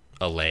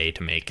a lay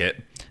to make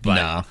it, but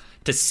No.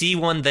 to see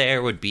one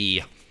there would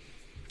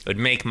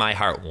make my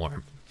heart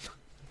warm.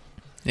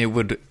 It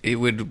would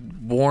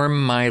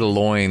warm my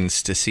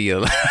loins to see a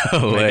lay. My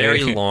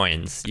very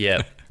loins,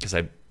 yeah, because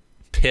I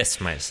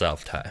pissed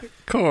myself, Ty.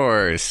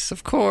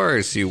 Of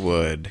course you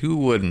would. Who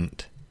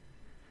wouldn't?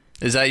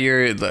 Is that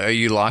are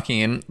you locking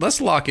in? Let's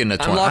lock in a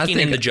 20. I'm locking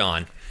in the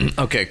John.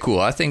 Okay, cool.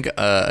 I think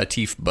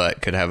Atif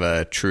Butt could have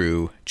a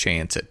true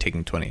chance at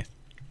taking 20th.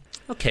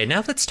 Okay,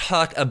 now let's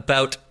talk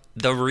about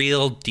the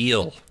real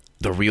deal.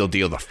 The real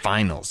deal, the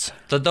finals.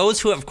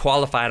 Those who have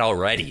qualified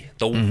already.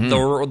 The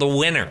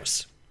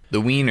winners.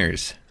 The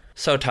wieners.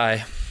 So,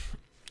 Ty,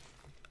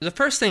 the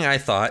first thing I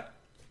thought,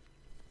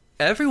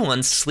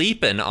 everyone's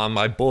sleeping on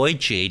my boy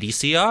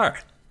JDCR.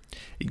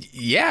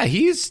 Yeah,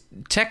 he's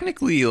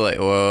technically like,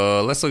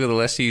 let's look at the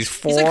list. He's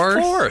fourth. He's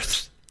like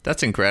fourth.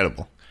 That's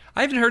incredible.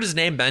 I haven't heard his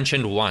name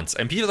mentioned once,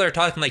 and people are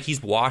talking like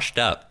he's washed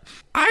up.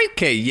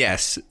 Okay,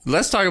 yes.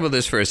 Let's talk about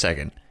this for a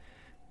second.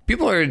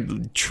 People are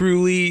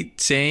truly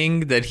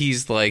saying that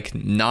he's like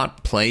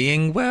not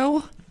playing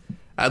well.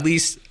 At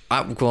least,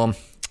 I don't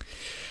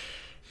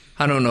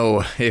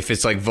know if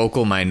it's like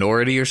vocal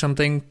minority or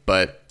something,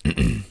 but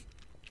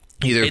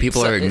either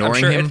people are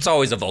ignoring him. It's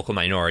always a vocal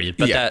minority,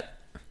 but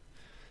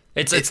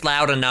it's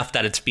loud enough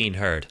that it's being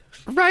heard.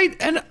 Right,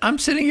 and I'm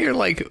sitting here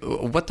like,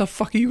 what the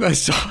fuck are you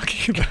guys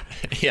talking about?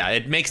 Yeah,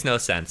 it makes no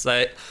sense.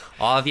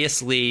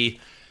 Obviously,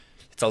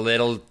 it's a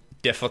little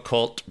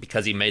difficult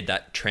because he made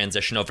that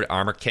transition over to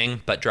Armor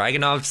King, but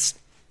Dragunov's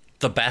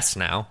the best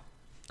now.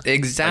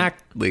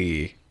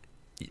 Exactly.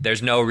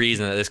 There's no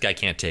reason that this guy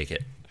can't take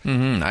it.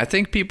 Mm-hmm. I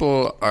think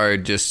people are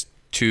just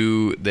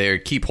they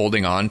keep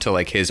holding on to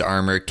like his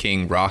Armor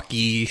King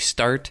Rocky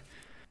start,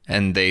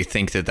 and they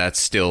think that that's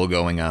still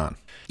going on.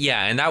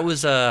 Yeah, and that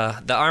was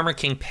the Armor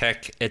King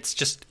pick. He's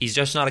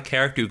just not a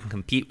character who can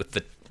compete with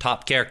the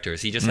top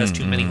characters. He just has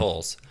too many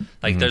holes.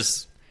 Like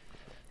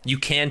you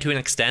can to an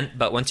extent,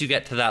 but once you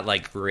get to that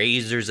like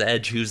razor's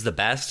edge, who's the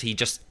best? You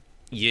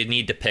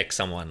need to pick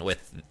someone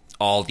with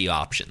all the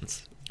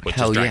options, which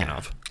is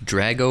Dragunov. Yeah.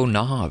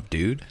 Dragunov,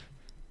 dude.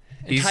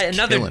 He's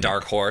another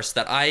dark horse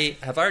that I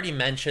have already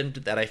mentioned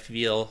that I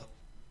feel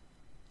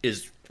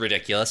is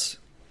ridiculous.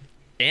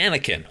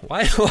 Anakin.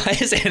 Why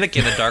is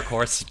Anakin a dark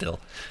horse still?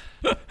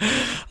 He's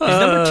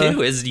number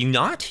 2, is he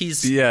not?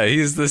 He's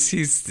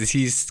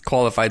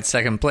qualified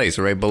second place,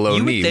 right below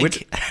me.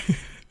 Which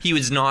he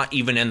was not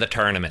even in the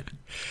tournament.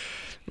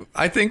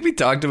 I think we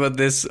talked about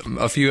this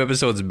a few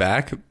episodes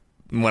back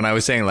when I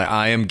was saying like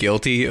I am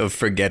guilty of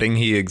forgetting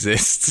he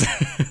exists.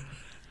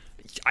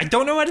 I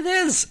don't know what it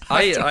is.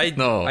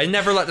 I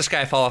never let this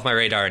guy fall off my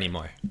radar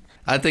anymore.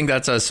 I think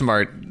that's a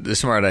smart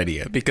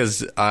idea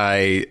because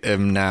I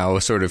am now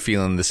sort of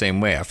feeling the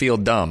same way. I feel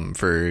dumb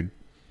for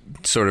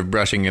sort of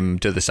brushing him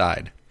to the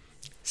side.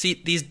 See,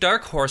 these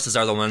dark horses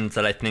are the ones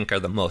that I think are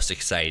the most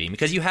exciting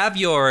because you have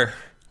your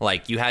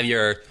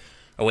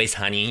Always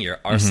Honey, your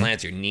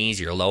Arslans, your Knees,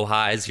 your Low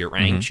Highs, your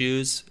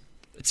Rangchus.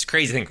 It's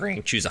crazy to think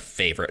Rangchu's a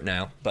favorite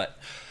now, but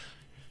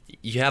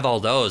you have all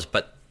those.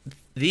 But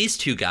these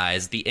two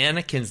guys, the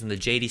Anakins and the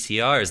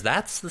JDCRs,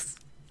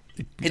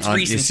 it's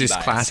recency It's just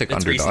bias. classic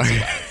underdog.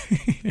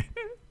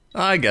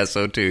 I guess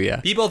so too,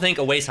 yeah. People think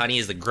Always Honey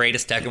is the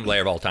greatest Tekken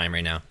player of all time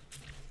right now.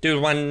 Dude,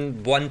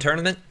 one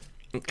tournament?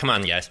 Come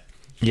on, guys.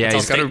 Yeah,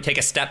 he's got to take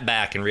a step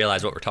back and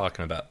realize what we're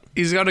talking about.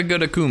 He's got a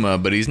good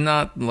Akuma, but he's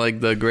not like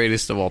the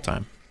greatest of all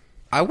time.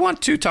 I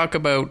want to talk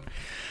about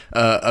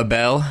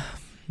Abel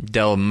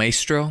Del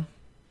Maestro.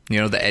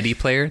 You know, the Eddie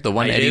player, the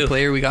one Eddie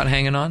player we got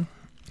hanging on.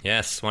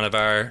 Yes, one of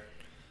our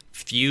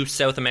few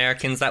South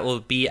Americans that will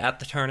be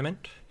at the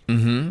tournament.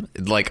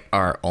 Mm-hmm. Like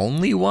our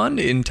only one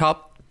in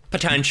top.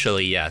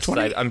 Potentially, yes.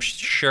 I'm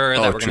sure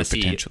that we're going to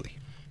see. Potentially.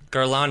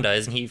 Garlanda,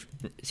 isn't he?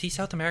 Is he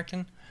South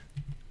American?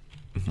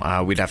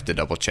 We'd have to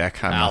double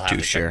check. I'm I'll not too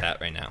have to sure. check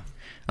that right now.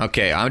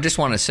 Okay, I just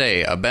want to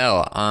say,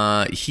 Abel,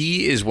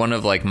 he is one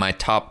of like my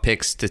top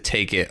picks to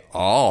take it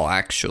all,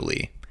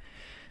 actually,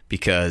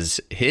 because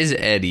his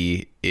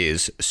Eddie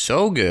is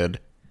so good.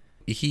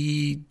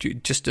 He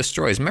just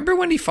destroys. Remember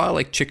when he fought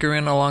like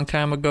Chikarin a long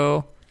time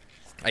ago?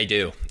 I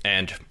do,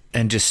 and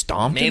just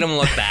stomped made him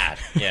look bad.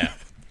 Yeah.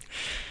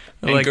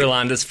 And like,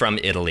 Garlanda's from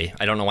Italy.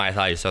 I don't know why I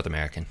thought he was South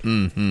American.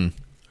 Mm-hmm.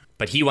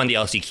 But he won the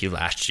LCQ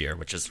last year,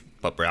 which is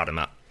what brought him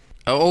up.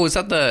 Oh, is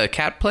that the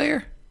cat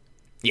player?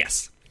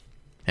 Yes.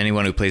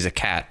 Anyone who plays a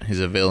cat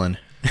is a villain.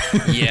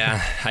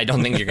 Yeah, I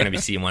don't think you're going to be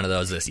seeing one of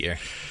those this year.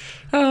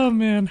 Oh,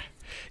 man.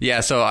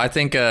 Yeah, so I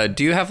think,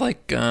 do you have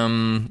like,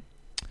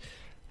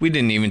 we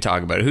didn't even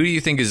talk about it. Who do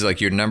you think is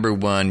like your number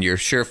one, your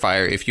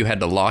surefire, if you had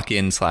to lock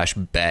in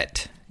 /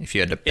 bet? If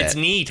you had to bet. It's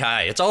knee,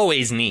 Ty. It's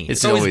always knee.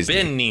 It's always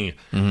been knee.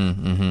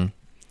 Mm-hmm, mm-hmm.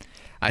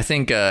 I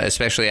think,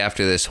 especially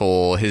after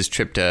his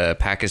trip to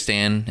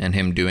Pakistan and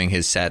him doing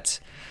his sets,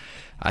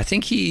 I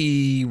think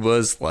he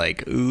was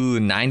like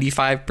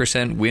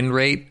 95% win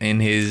rate in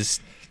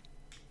his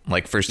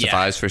like first to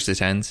fives, first to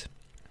tens.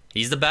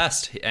 He's the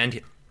best,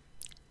 and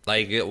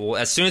like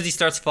as soon as he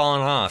starts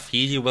falling off,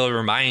 he will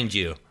remind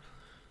you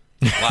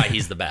why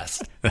he's the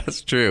best.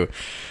 That's true.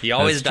 He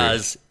always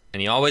does,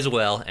 and he always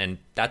will, and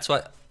that's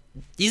what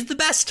he's the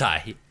best,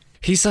 Ty.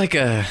 He's like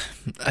I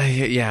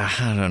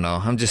don't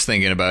know. I'm just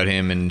thinking about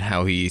him and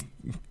how he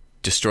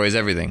destroys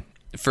everything.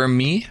 For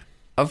me,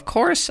 of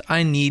course,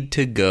 I need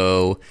to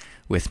go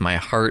with my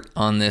heart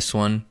on this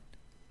one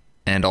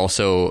and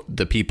also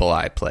the people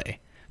I play.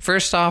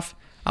 First off,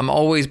 I'm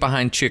always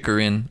behind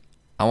Chikarin.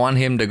 I want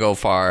him to go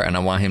far and I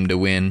want him to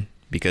win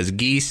because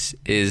Geese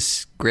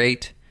is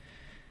great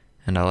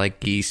and I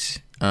like Geese.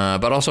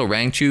 but also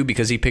Rangchu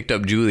because he picked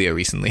up Julia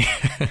recently.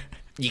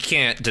 You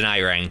can't deny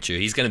Rangchu.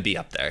 He's going to be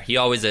up there. He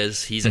always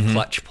is. He's a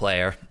clutch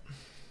player.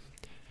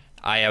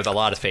 I have a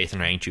lot of faith in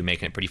Rangchu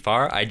making it pretty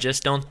far. I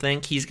just don't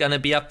think he's going to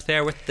be up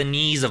there with the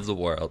knees of the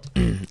world.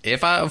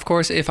 If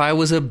I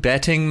was a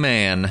betting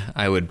man,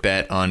 I would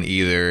bet on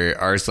either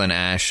Arslan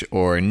Ash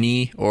or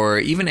Ni or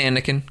even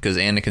Anakin, because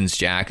Anakin's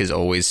Jack is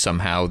always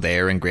somehow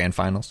there in grand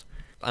finals.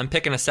 I'm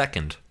picking a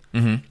second.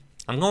 I'm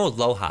going with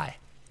Lohai.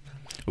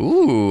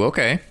 Ooh,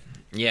 okay.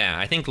 Yeah,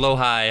 I think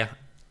Lohai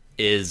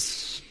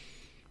is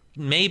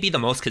maybe the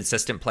most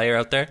consistent player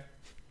out there.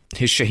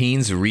 His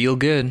Shaheen's real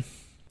good.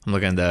 I'm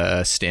looking at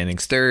the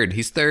standings. Third.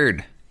 He's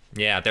third.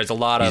 Yeah, there's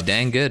He's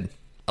dang good.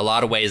 A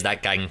lot of ways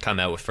that guy can come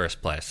out with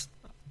first place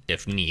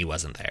if Ni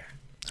wasn't there.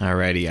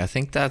 Alrighty, I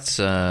think that's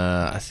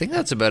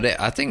about it.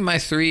 I think my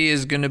 3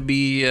 is gonna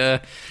be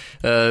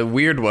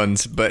weird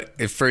ones, but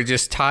if for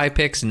just tie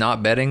picks,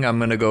 not betting, I'm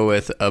gonna go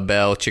with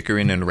Abel,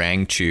 Chikarin, and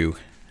Rangchu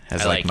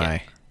as I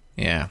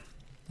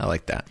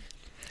like that.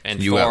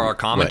 And for our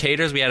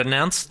commentators, we had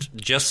announced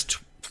just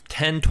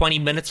 10, 20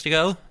 minutes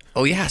ago.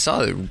 Oh yeah, I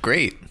saw it.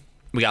 Great.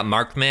 We got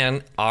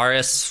Markman,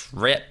 Aris,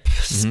 Rip,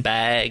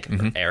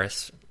 Spag,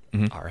 Aris,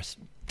 Aris.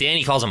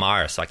 Danny calls him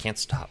Aris, so I can't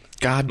stop.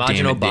 God Majin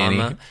damn it,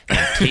 Obama, and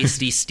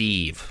Tasty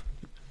Steve.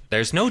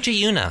 There's no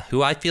Jayuna,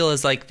 who I feel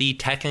is like the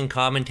Tekken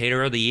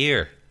commentator of the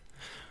year.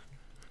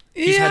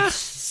 He's had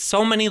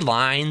so many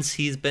lines.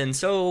 He's been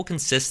so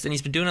consistent.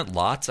 He's been doing it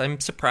lots.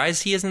 I'm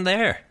surprised he isn't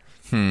there.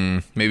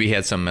 Maybe he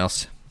had something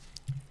else.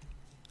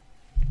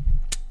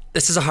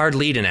 This is a hard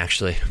lead-in,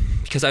 actually,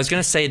 because I was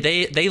going to say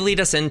they lead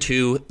us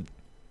into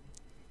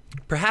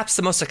perhaps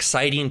the most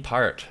exciting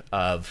part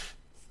of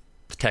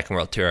the Tekken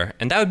World Tour,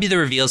 and that would be the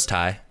reveals,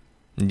 Ty.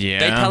 Yeah.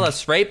 They tell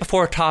us right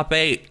before top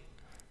 8,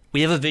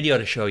 we have a video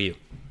to show you.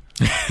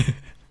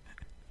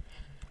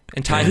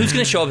 And Ty, who's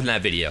going to show up in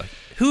that video?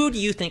 Who do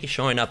you think is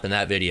showing up in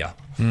that video?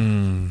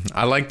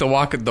 I like the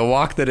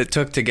walk that it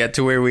took to get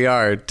to where we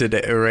are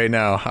today, right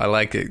now. I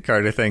like it,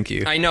 Carter. Thank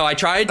you. I know. I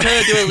tried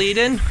to do a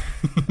lead-in.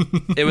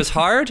 It was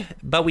hard,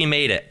 but we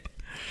made it.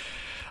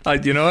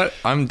 You know what?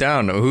 I'm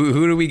down.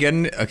 Who do we get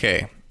in?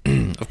 Okay.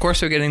 Of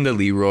course, we're getting the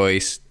Leroy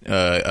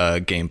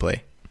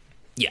gameplay.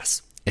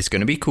 Yes. It's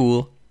going to be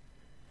cool.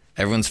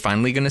 Everyone's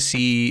finally going to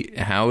see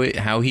how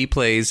he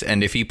plays,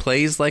 and if he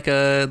plays like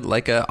a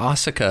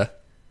Asuka,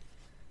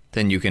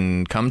 then you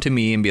can come to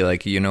me and be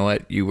like, you know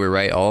what, you were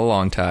right all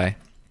along, Ty.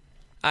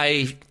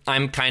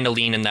 I'm kind of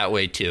leaning that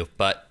way too,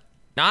 but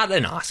not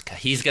an Asuka.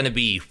 He's gonna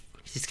be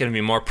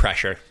more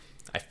pressure.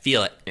 I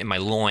feel it in my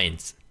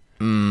loins.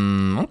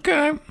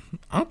 Okay.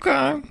 But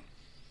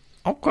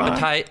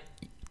Ty,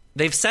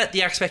 they've set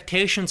the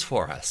expectations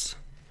for us.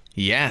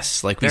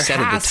 Yes, like we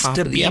said at the top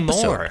of the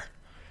episode. More.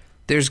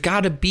 There's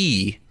got to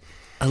be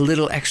a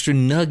little extra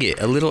nugget,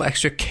 a little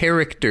extra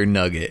character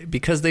nugget,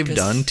 because they've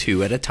done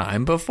 2 at a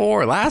time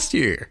before. Last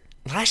year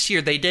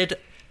they did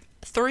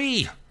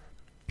 3.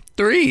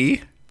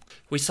 3?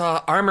 We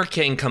saw Armor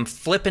King come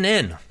flipping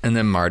in. And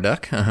then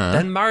Marduk.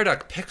 Then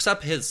Marduk picks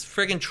up his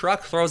friggin'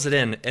 truck, throws it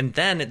in, and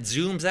then it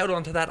zooms out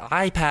onto that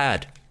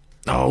iPad.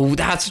 Oh,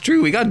 that's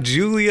true. We got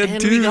Julia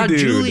too, we got dude.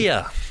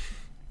 Julia.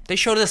 They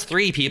showed us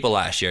 3 people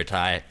last year,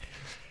 Ty.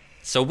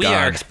 So we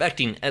are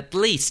expecting at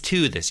least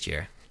 2 this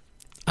year.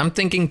 I'm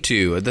thinking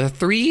 2. The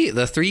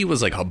 3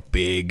 was like a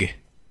big.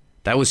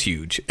 That was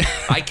huge.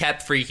 I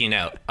kept freaking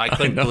out. I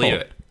couldn't believe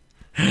it.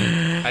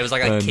 I was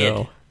like a kid.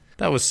 Know.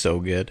 That was so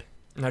good.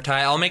 Now,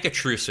 Ty, I'll make a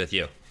truce with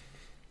you.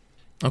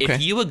 Okay.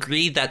 If you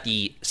agree that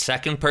the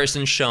second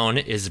person shown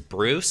is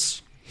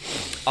Bruce,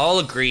 I'll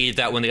agree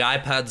that when the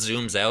iPad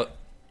zooms out,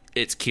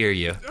 it's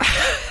Kiryu.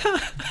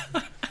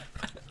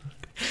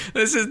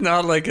 This is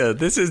not like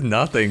this is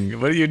nothing.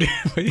 What are you doing?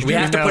 We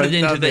have to put it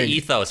into the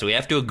ethos. We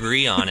have to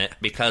agree on it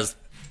because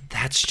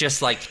that's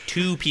just like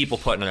 2 people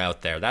putting it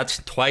out there. That's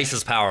twice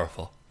as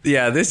powerful.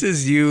 Yeah, this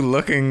is you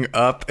looking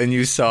up and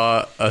you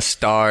saw a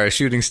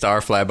shooting star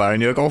fly by,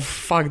 and you're like, oh,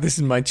 fuck, this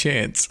is my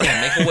chance.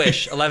 Yeah, make a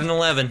wish.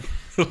 11-11.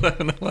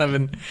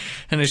 11-11.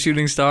 And a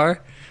shooting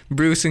star?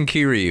 Bruce and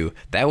Kiryu.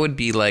 That would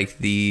be like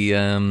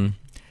the...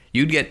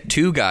 You'd get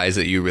 2 guys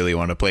that you really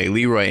want to play,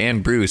 Leroy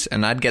and Bruce,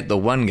 and I'd get the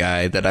one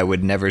guy that I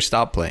would never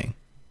stop playing.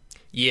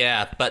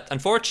 Yeah, but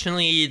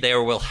unfortunately,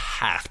 there will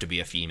have to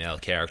be a female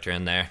character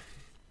in there.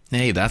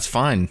 Hey, that's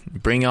fine.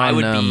 Bring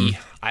on...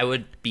 I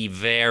would be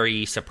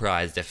very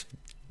surprised if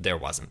there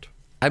wasn't.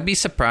 I'd be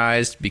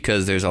surprised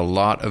because there's a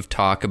lot of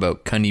talk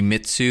about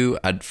Kunimitsu.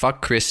 I'd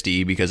fuck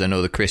Christy because I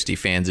know the Christy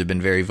fans have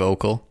been very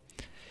vocal.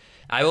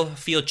 I will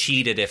feel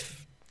cheated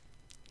if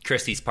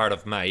Christy's part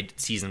of my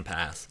season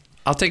pass.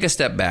 I'll take a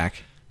step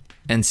back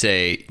and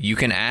say you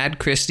can add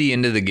Christy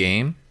into the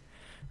game,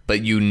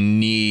 but you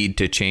need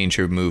to change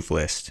her move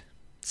list.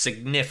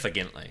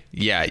 Significantly.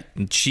 Yeah,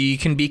 she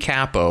can be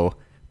Capo,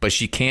 but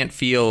she can't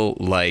feel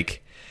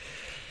like...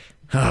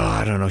 Oh,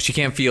 I don't know. She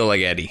can't feel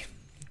like Eddie.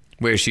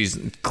 Where she's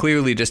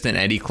clearly just an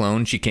Eddie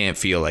clone, she can't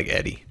feel like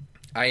Eddie.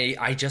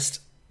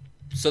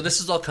 So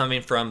this is all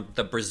coming from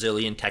the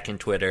Brazilian Tekken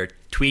Twitter,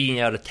 tweeting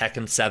out a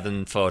Tekken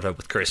 7 photo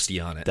with Christy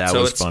on it. That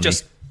was funny.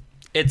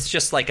 It's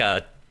just like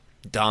a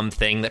dumb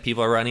thing that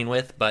people are running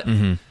with, but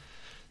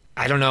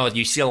I don't know.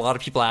 You see a lot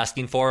of people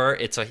asking for her.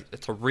 It's a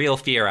real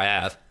fear I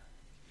have.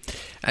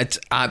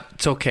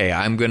 It's okay.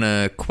 I'm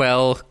gonna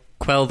quell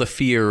the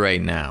fear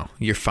right now.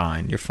 You're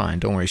fine.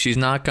 Don't worry. She's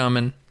not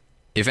coming.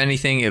 If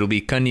anything, it'll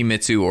be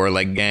Kunimitsu or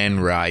like Gan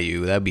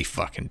Ryu. That'd be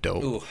fucking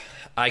dope. Ooh,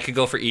 I could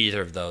go for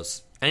either of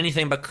those.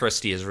 Anything but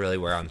Christie is really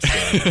where I'm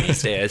standing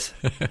these days.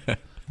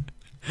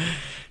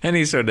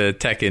 Any sort of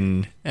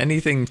Tekken,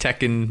 anything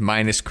Tekken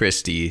minus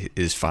Christie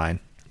is fine.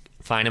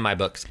 Fine in my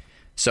books.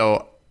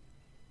 So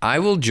I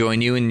will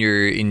join you in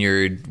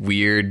your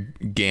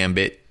weird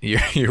gambit,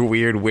 your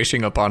weird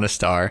wishing upon a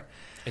star.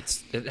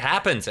 It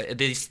happens.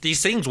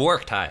 These things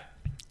work, Ty.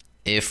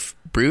 If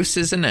Bruce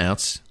is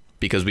announced,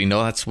 because we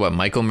know that's what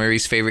Michael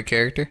Murray's favorite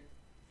character.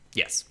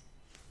 Yes.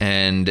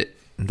 And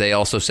they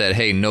also said,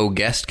 hey, no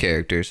guest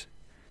characters.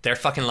 They're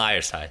fucking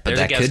liars, Ty. But There's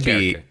a guest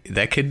character.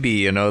 That could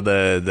be,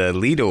 the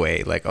lead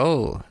away. Like,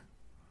 oh,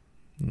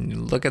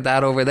 look at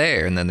that over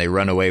there. And then they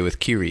run away with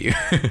Kiryu.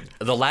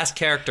 The last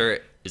character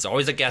is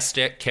always a guest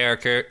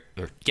character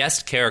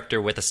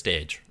with a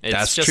stage. It's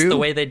That's just true. the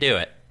way they do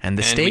it. And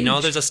the we stage.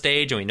 know there's a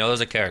stage and we know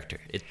there's a character.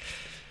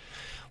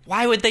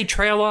 Why would they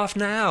trail off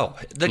now?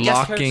 The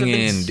guest characters have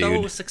been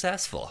so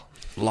successful.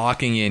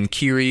 Locking in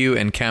Kiryu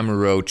and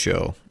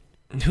Kamurocho.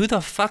 Who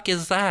the fuck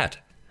is that?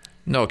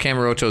 No,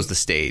 Kamurocho's the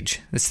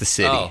stage. It's the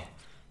city. Oh.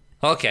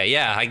 Okay,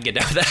 yeah, I can get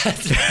down with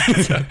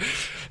that.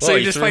 So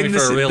you're just fighting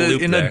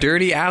in a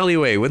dirty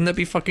alleyway. Wouldn't that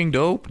be fucking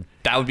dope?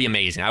 That would be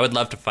amazing. I would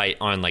love to fight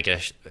on like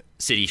a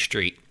city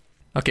street.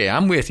 Okay,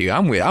 I'm with you.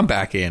 I'm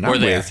back in. I'm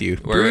with you.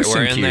 We're in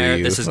Kiryu.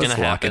 there. This is going to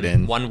happen.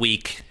 happen. 1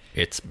 week.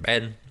 It's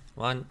been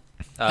one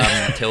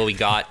until we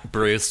got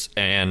Bruce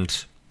and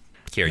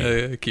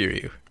Kiryu.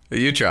 Kiryu.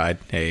 You tried.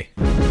 Hey.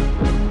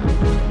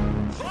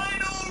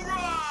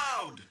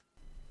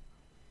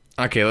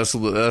 Okay,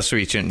 let's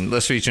reach in.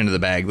 Let's reach into the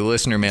bag, the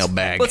listener mail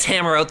bag. Let's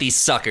hammer out these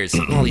suckers,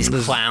 all these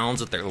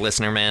clowns with their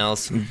listener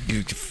mails.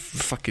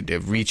 Fucking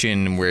reach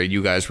in where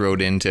you guys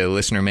wrote into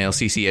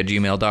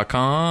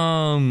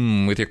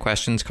listenermailcc@gmail.com with your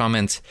questions,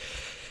 comments,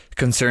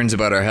 concerns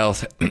about our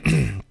health.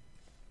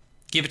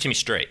 Give it to me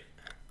straight.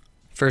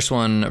 First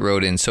one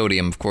wrote in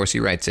Sodium. Of course, he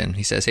writes in.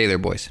 He says, "Hey there,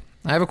 boys.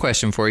 I have a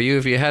question for you.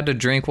 If you had to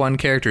drink one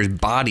character's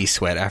body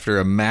sweat after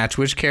a match,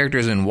 which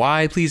characters and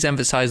why? Please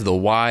emphasize the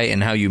why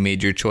and how you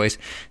made your choice.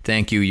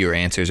 Thank you. Your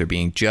answers are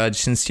being judged.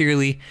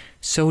 Sincerely,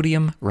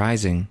 Sodium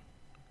Rising.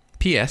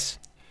 P.S.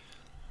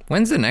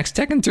 When's the next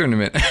Tekken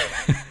tournament?"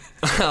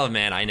 Oh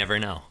man, I never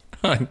know.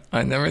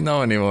 I never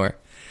know anymore.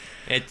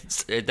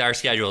 Our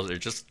schedules are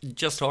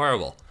just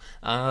horrible.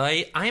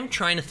 I'm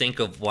trying to think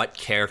of what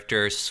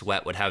character's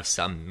sweat would have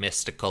some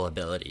mystical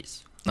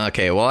abilities.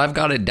 Okay, well, I've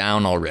got it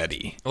down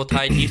already. Well,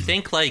 Ty, do you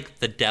think, like,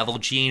 the devil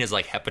gene is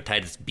like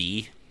hepatitis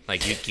B?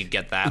 Like, you could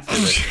get that for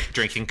the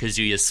drinking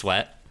Kazuya's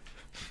sweat?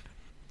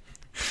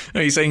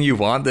 Are you saying you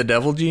want the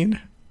devil gene?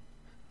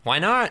 Why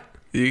not?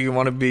 You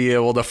want to be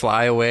able to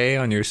fly away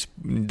on your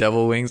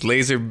devil wings?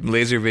 Laser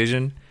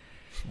vision?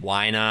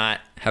 Why not?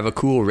 Have a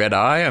cool red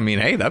eye? I mean,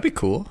 hey, that'd be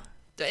cool.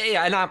 Hey,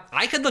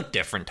 I could look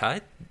different,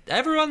 Ty.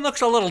 Everyone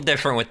looks a little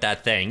different with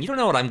that thing. You don't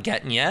know what I'm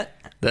getting yet.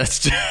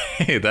 That's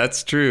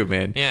true,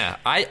 man. Yeah,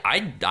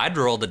 I'd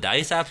roll the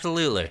dice,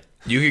 absolutely.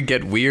 You could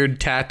get weird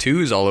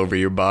tattoos all over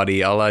your body,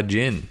 a la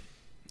Jin.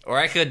 Or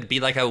I could be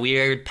like a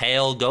weird,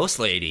 pale ghost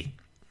lady,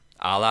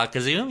 a la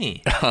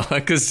Kazumi. A la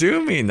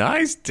Kazumi,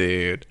 nice,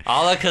 dude.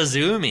 A la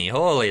Kazumi,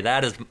 holy,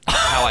 that is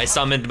how I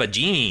summoned my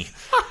genie.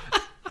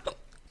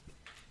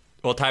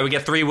 Well, Ty, we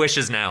get 3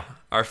 wishes now.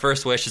 Our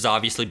first wish is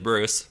obviously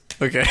Bruce.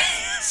 Okay.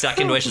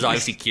 Second wish is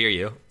obviously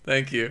Kiryu.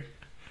 Thank you.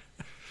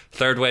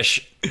 Third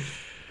wish,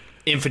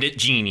 infinite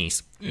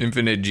genies.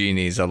 Infinite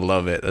genies, I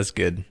love it. That's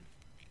good.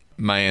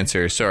 My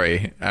answer,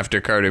 sorry,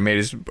 after Carter made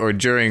his, or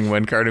during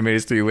when Carter made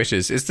his 3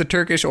 wishes, is the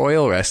Turkish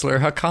oil wrestler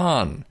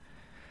Hakan.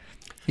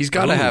 He's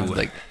got to have,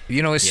 like,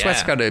 his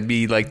sweat's got to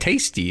be, like,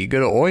 tasty.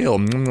 Good oil.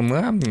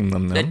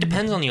 That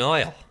depends on the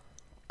oil.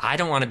 I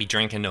don't want to be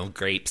drinking no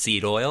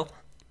grapeseed oil.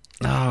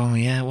 Oh,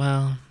 yeah,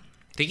 well.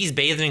 Think he's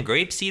bathing in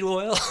grapeseed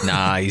oil?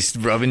 Nah, he's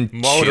rubbing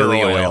motor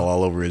chili oil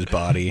all over his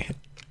body.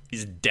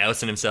 He's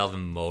dousing himself in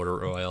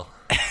motor oil.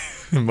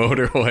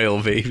 Motor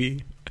oil,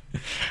 baby.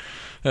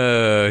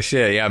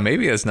 Shit, yeah,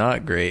 maybe that's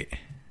not great.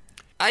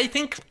 I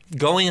think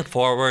going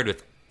forward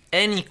with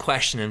any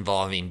question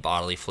involving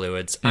bodily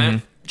fluids,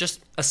 I just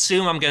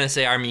assume I'm going to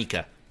say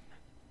Armika.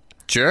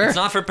 Sure. It's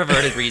not for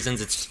perverted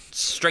reasons. It's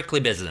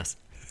strictly business.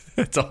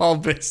 It's all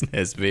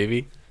business,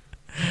 baby.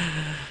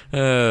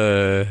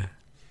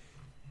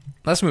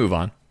 Let's move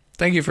on.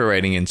 Thank you for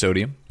writing in,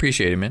 Sodium.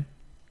 Appreciate it, man.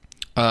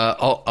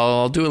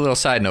 I'll do a little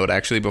side note,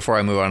 actually, before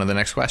I move on to the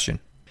next question.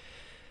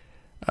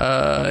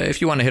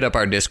 If you want to hit up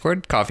our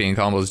Discord, Coffee and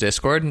Combos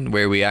Discord,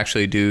 where we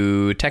actually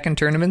do Tekken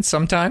tournaments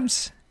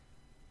sometimes.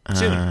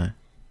 Soon.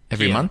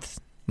 Every TM. month,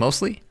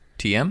 mostly.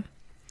 TM.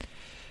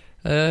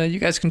 You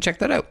guys can check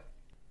that out.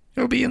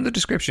 It'll be in the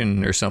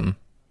description or something.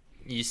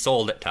 You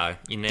sold it, Ty.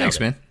 You nailed Thanks,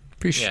 it. man.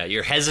 Appreciate Yeah,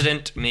 you're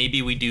hesitant.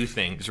 Maybe we do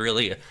things.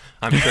 Really,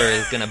 I'm sure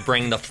it's going to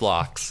bring the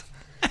flocks.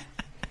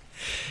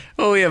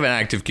 Oh, we have an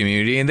active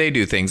community and they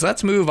do things.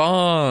 Let's move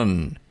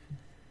on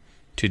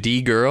to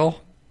D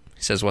Girl.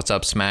 He says, "What's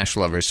up, Smash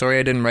lovers? Sorry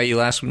I didn't write you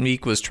last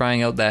week. Was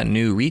trying out that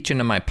new Reach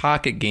Into My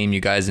Pocket game you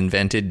guys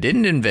invented.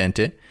 Didn't invent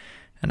it.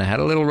 And I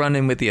had a little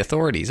run-in with the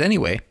authorities.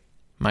 Anyway,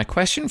 my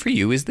question for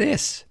you is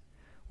this.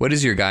 What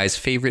is your guys'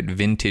 favorite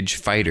vintage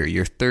fighter?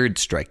 Your Third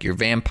Strike, your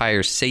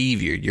Vampire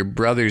Savior, your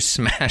Brothers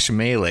Smash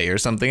Melee, or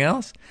something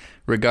else?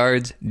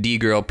 Regards,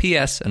 D-Girl.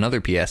 P.S. Another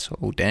P.S.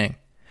 Oh, dang.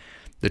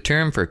 The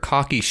term for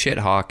cocky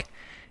shithawk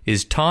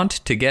is taunt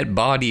to get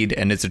bodied,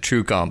 and it's a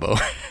true combo."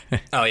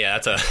 Oh yeah,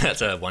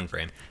 that's a one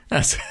frame.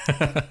 That's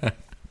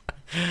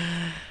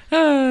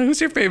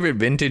who's your favorite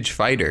vintage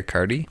fighter,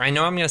 Cardi? I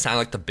know I'm gonna sound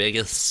like the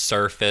biggest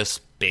surface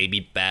baby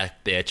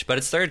back bitch, but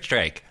it's Third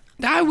Strike.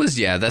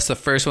 That's the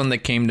first one that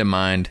came to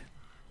mind.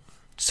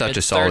 Such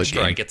a solid Third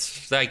Strike. game.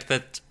 It's like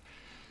that.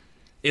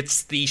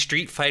 It's the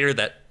Street Fighter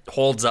that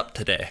holds up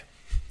today.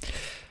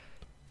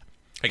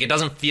 Like, it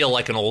doesn't feel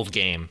like an old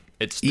game.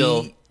 It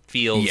still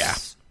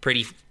feels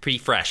pretty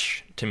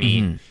fresh to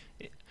me.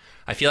 Mm-hmm.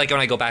 I feel like when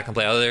I go back and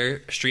play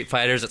other Street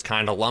Fighters, it's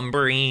kind of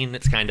lumbering.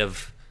 It's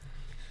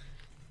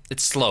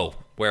slow.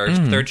 Whereas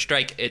Third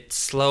Strike, it's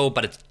slow,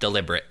 but it's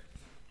deliberate.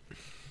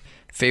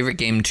 Favorite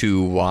game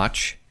to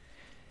watch,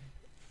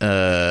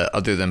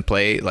 other than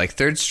play? Like,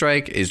 Third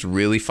Strike is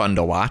really fun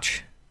to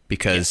watch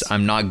because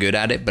I'm not good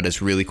at it, but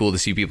it's really cool to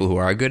see people who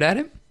are good at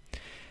it.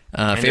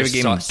 Favorite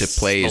game to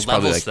play is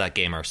probably levels to that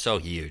game are so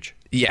huge.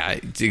 Yeah,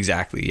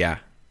 exactly. Yeah.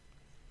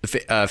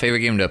 The favorite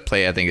game to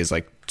play, I think, is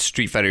like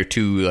Street Fighter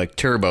 2, like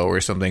Turbo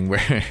or something.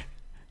 Where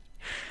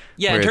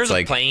yeah, in terms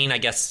of playing, I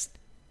guess.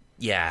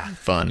 Yeah,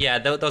 fun. Yeah,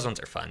 those ones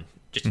are fun,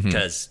 just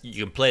because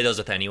you can play those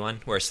with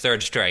anyone. Whereas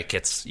Third Strike,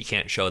 you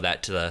can't show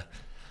that to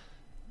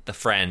the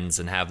friends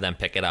and have them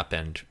pick it up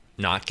and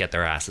not get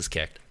their asses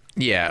kicked.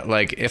 Yeah,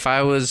 like if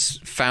I was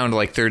found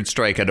like Third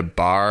Strike at a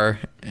bar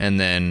and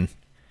then,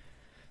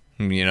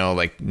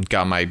 like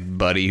got my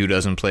buddy who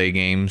doesn't play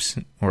games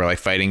or like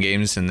fighting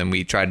games, and then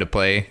we tried to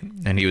play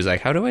and he was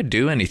like, "How do I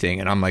do anything?"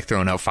 And I'm like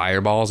throwing out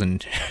fireballs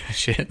and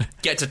shit.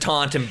 Get to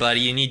taunt him, buddy.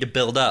 You need to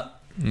build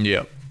up.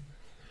 Yep.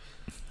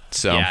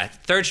 So yeah,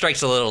 Third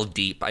Strike's a little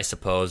deep, I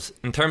suppose.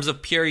 In terms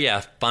of pure,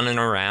 funning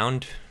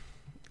around.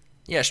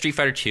 Yeah, Street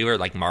Fighter 2 or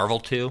like Marvel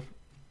 2.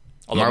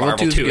 Although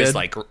Marvel 2 is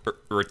like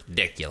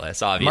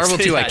ridiculous, obviously. Marvel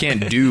 2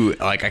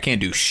 I can't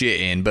do shit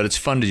in, but it's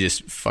fun to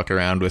just fuck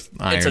around with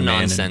Iron Man. It's a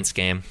nonsense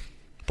game.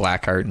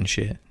 Blackheart and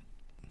shit.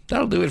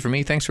 That'll do it for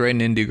me. Thanks for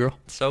writing in, Girl.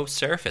 So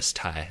surface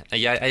tie.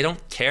 Yeah, I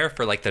don't care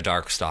for like the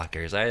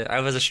Darkstalkers. I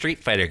was a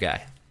Street Fighter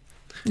guy.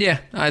 Yeah,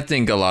 I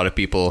think a lot of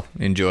people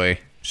enjoy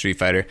Street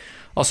Fighter.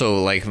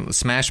 Also, like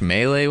Smash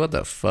Melee. What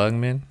the fuck,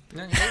 man?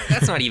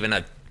 That's not even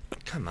a.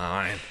 Come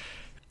on.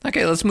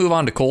 Okay, let's move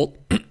on to Colt.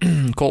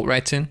 Colt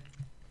writes in.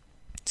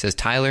 It says,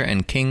 "Tyler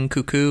and King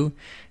Cuckoo,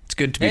 it's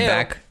good to be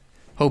back.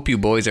 Hope you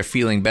boys are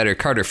feeling better.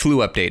 Carter, flu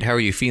update. How are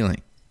you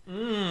feeling?"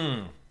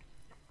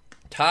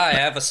 Ty, I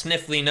have a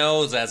sniffly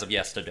nose as of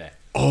yesterday.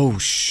 Oh,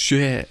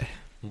 shit.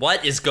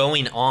 What is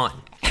going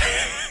on?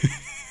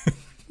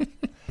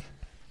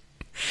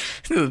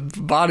 The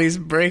body's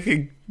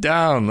breaking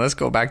down. Let's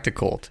go back to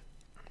Colt.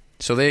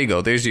 So there you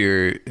go. There's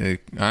your...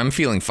 I'm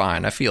feeling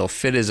fine. I feel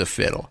fit as a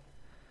fiddle.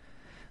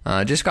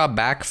 Just got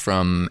back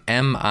from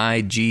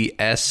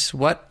MIGS.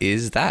 What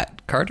is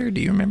that? Carter,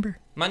 do you remember?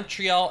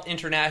 Montreal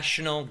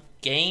International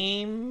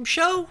Game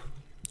Show?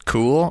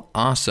 Cool.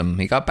 Awesome.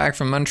 He got back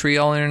from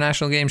Montreal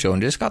International Game Show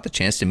and just got the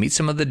chance to meet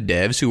some of the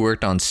devs who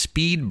worked on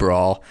Speed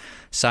Brawl,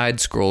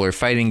 side-scroller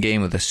fighting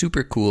game with a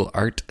super cool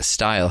art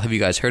style. Have you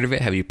guys heard of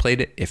it? Have you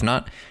played it? If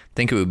not,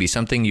 think it would be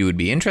something you would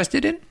be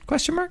interested in? ?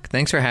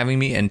 Thanks for having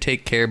me and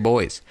take care,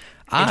 boys.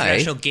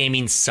 International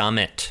Gaming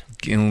Summit.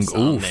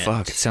 Oh,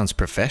 fuck. It sounds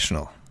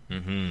professional.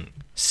 Mm-hmm.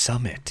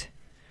 Summit.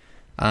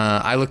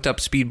 I looked up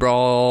Speed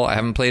Brawl. I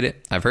haven't played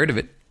it. I've heard of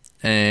it.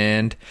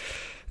 And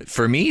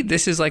for me,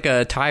 this is like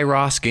a Ty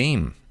Ross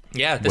game.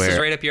 Yeah, this is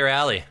right up your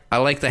alley. I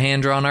like the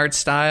hand-drawn art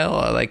style.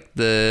 I like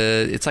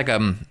it's like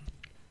a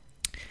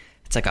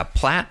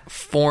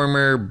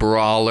platformer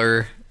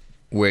brawler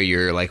where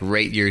you're like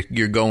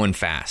you're going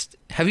fast.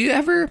 Have you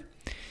ever,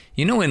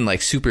 in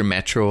like Super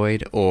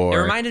Metroid or...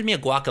 It reminded me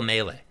of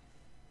Guacamelee.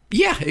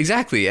 Yeah,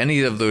 exactly.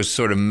 Any of those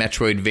sort of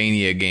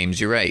Metroidvania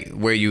games, you're right,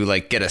 where you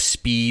like get a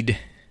speed.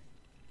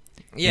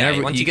 Yeah,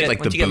 once you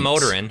get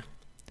motor in.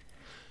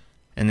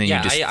 And then you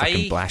just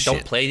fucking blast shit. I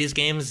don't play these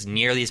games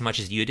nearly as much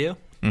as you do.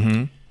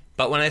 Mm-hmm.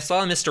 But when I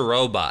saw Mr.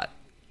 Robot,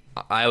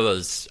 I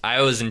was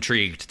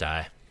intrigued,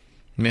 Ty.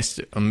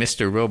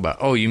 Mr. Robot.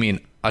 Oh, you mean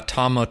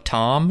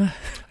Automatom?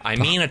 I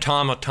mean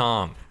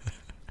Automatom.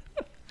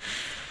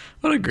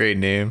 What a great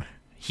name.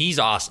 He's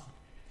awesome.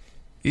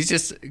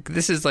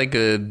 This is like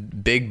a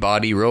big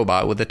body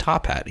robot with a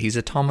top hat. He's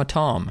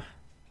Automatom.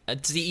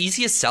 It's the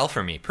easiest sell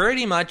for me.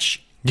 Pretty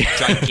much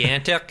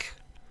gigantic,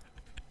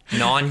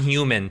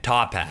 non-human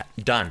top hat.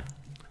 Done.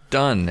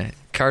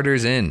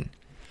 Carter's in.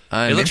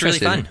 It looks really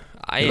fun.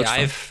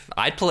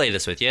 I'd play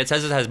this with you. It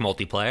says it has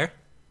multiplayer.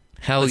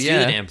 Hell Let's yeah.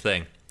 do the damn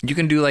thing. You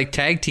can do like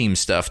tag team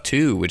stuff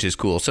too, which is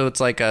cool. So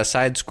it's like a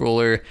side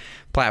scroller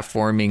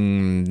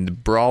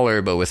platforming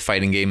brawler, but with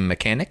fighting game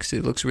mechanics.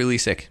 It looks really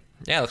sick.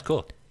 Yeah, that's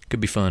cool.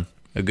 Could be fun.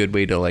 A good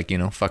way to, like,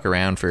 fuck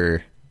around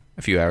for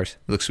a few hours.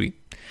 It looks sweet.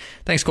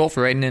 Thanks, Colt,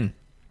 for writing in.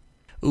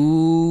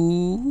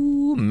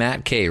 Ooh,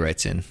 Matt K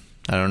writes in.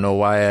 I don't know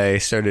why I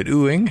started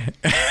oohing.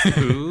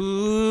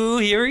 Ooh,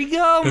 here we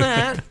go,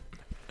 Matt.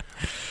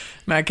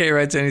 Matt K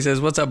writes in. He says,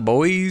 "What's up,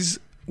 boys?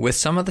 With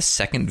some of the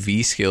second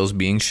V skills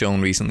being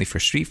shown recently for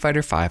Street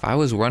Fighter V, I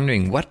was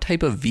wondering what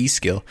type of V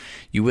skill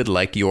you would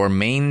like your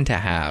main to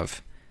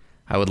have.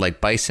 I would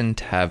like Bison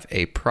to have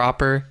a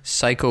proper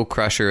Psycho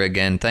Crusher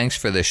again. Thanks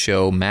for the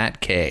show,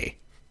 Matt K."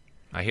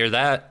 I hear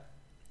that.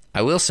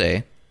 I will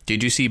say,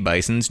 did you see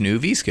Bison's new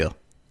V skill?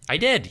 I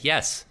did,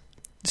 yes.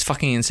 It's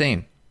fucking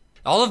insane.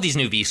 All of these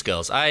new V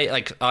skills. I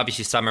like,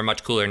 obviously some are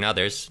much cooler than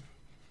others.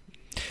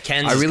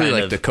 Ken's I really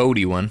like the the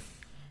Cody one.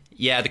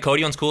 Yeah, the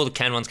Cody one's cool. The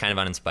Ken one's kind of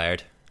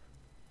uninspired.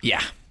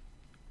 Yeah.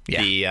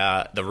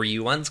 The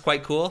Ryu one's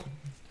quite cool.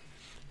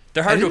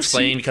 They're hard to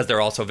explain because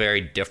they're also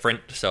very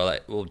different. So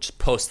we'll just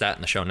post that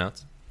in the show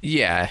notes.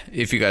 Yeah,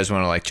 if you guys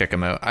want to like check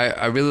them out.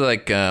 I really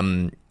like.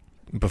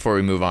 Before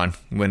we move on,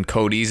 when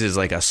Cody's is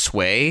like a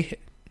sway.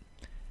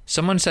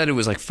 Someone said it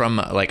was like from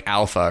like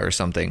Alpha or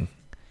something.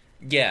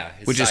 Yeah,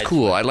 which is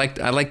cool. I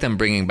like them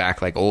bringing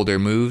back like older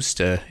moves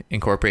to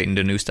incorporate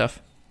into new stuff.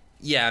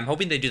 Yeah, I'm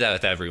hoping they do that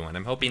with everyone.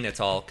 I'm hoping it's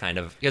all kind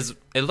of, because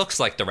it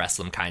looks like the rest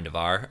of them kind of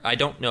are. I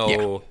don't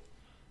know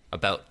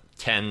about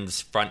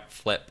Ken's front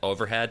flip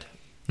overhead.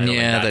 I don't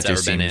think that's that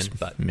just ever seems been in,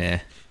 but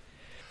meh.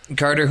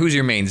 Carter, who's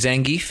your main?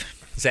 Zangief?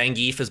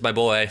 Zangief is my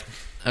boy.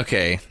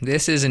 Okay,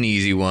 this is an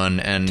easy one,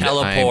 and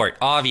teleport,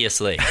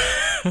 obviously.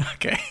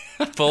 Okay.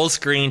 Full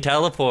screen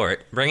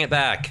teleport. Bring it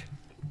back.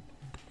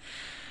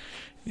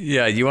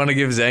 Yeah, you want to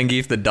give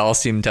Zangief the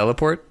Dalsim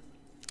teleport?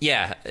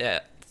 Yeah,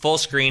 full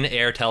screen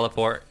air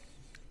teleport.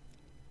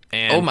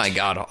 And oh my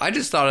god, I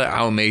just thought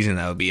how amazing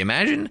that would be.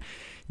 Imagine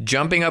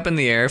jumping up in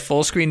the air,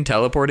 full screen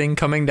teleporting,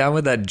 coming down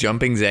with that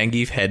jumping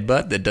Zangief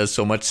headbutt that does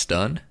so much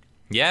stun.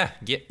 Yeah,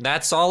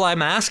 that's all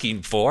I'm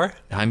asking for.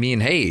 I mean,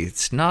 hey,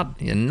 it's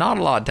not a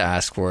lot to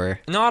ask for.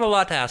 Not a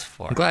lot to ask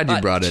for. I'm glad you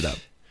brought it up.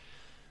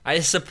 I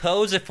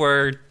suppose if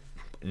we're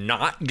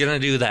not gonna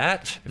do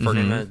that, if we're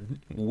gonna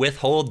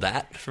withhold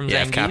that from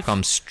Zangief, if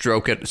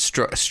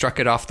Capcom struck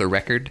it off the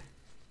record.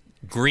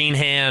 Green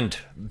hand,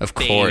 of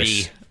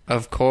baby.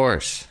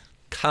 course,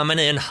 coming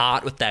in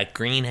hot with that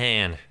green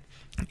hand.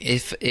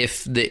 If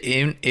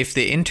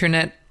the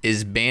internet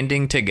is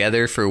banding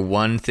together for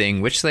one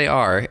thing, which they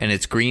are, and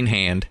it's green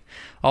hand,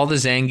 all the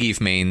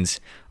Zangief mains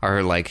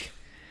are like,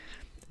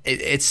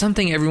 it's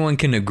something everyone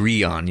can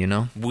agree on, you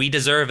know? We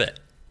deserve it.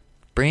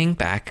 Bring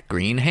back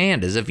green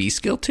hand as a V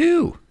skill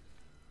too.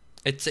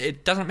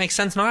 It doesn't make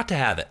sense not to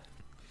have it.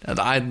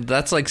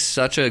 That's like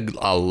such a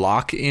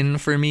lock in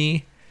for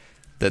me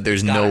that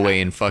there's no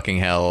way in fucking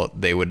hell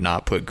they would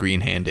not put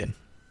green hand in.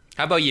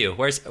 How about you?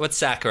 What's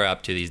Sakura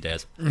up to these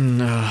days?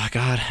 Oh,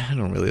 God, I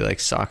don't really like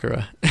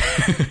Sakura.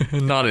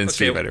 Not in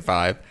Street Fighter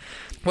V.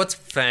 What's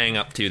Fang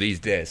up to these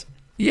days?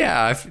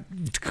 Yeah,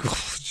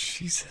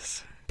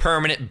 Jesus.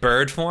 Permanent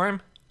bird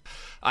form?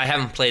 I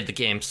haven't played the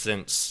game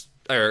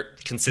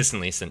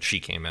consistently since she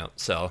came out,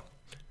 so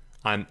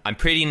I'm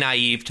pretty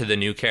naive to the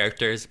new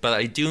characters, but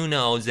I do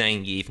know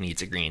Zangief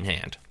needs a green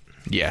hand.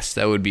 Yes,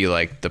 that would be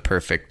like the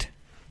perfect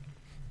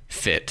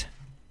fit.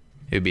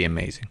 It would be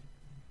amazing.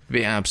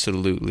 Be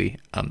absolutely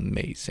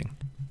amazing.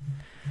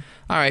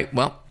 All right,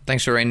 well,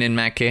 thanks for writing in,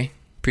 Matt K.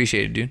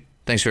 Appreciate it, dude.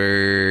 Thanks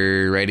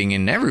for writing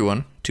in,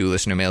 everyone, to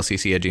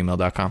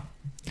listenermailcc@gmail.com.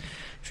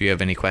 If you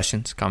have any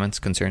questions, comments,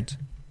 concerns.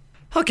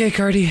 Okay,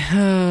 Cardi. Do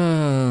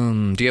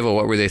you have a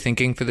what were they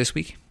thinking for this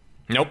week?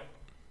 Nope.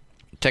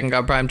 Tekken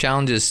God Prime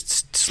Challenge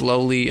is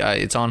slowly,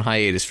 it's on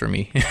hiatus for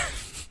me.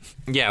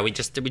 Yeah,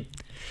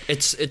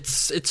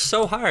 it's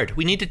so hard.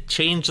 We need to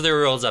change the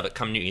rules of it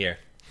come New Year.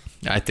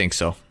 I think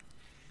so.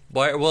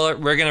 We're going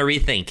to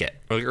rethink it.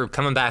 We're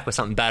coming back with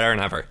something better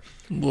than ever.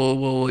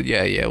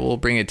 We'll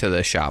bring it to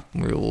the shop.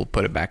 We'll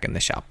put it back in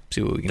the shop.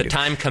 See what we can do. The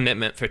time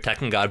commitment for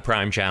Tekken God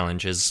Prime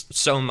Challenge is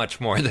so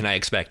much more than I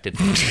expected.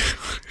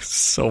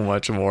 So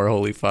much more.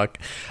 Holy fuck.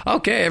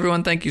 Okay,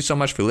 everyone, thank you so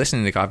much for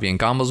listening to Coffee and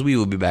Combos. We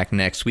will be back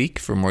next week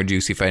for more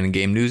juicy fighting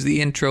game news. The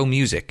intro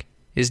music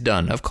is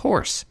done, of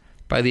course,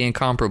 by the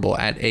incomparable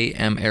at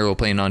AM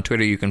Aeroplane on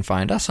Twitter. You can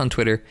find us on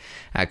Twitter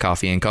at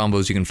Coffee and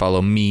Combos. You can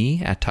follow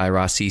me at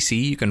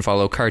TyrossCC. You can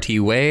follow Carty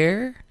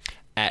where?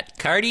 At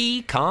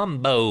Carty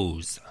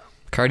Combos.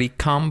 Carty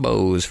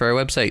Combos for our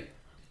website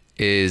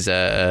is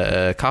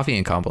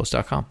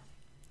coffeeandcombos.com.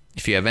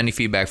 If you have any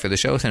feedback for the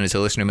show, send it to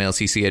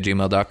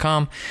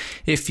listenermailcc@gmail.com.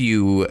 If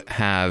you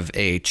have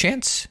a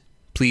chance,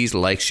 please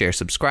like, share,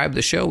 subscribe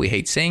the show. We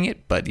hate saying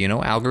it, but,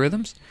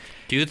 algorithms.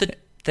 Do the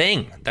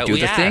thing that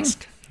we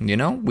ask.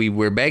 We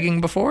were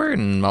begging before,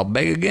 and I'll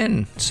beg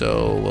again.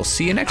 So we'll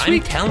see you next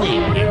week. I'm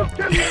telling you.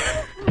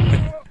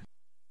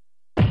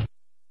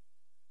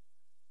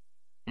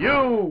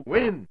 You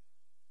win.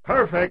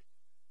 Perfect.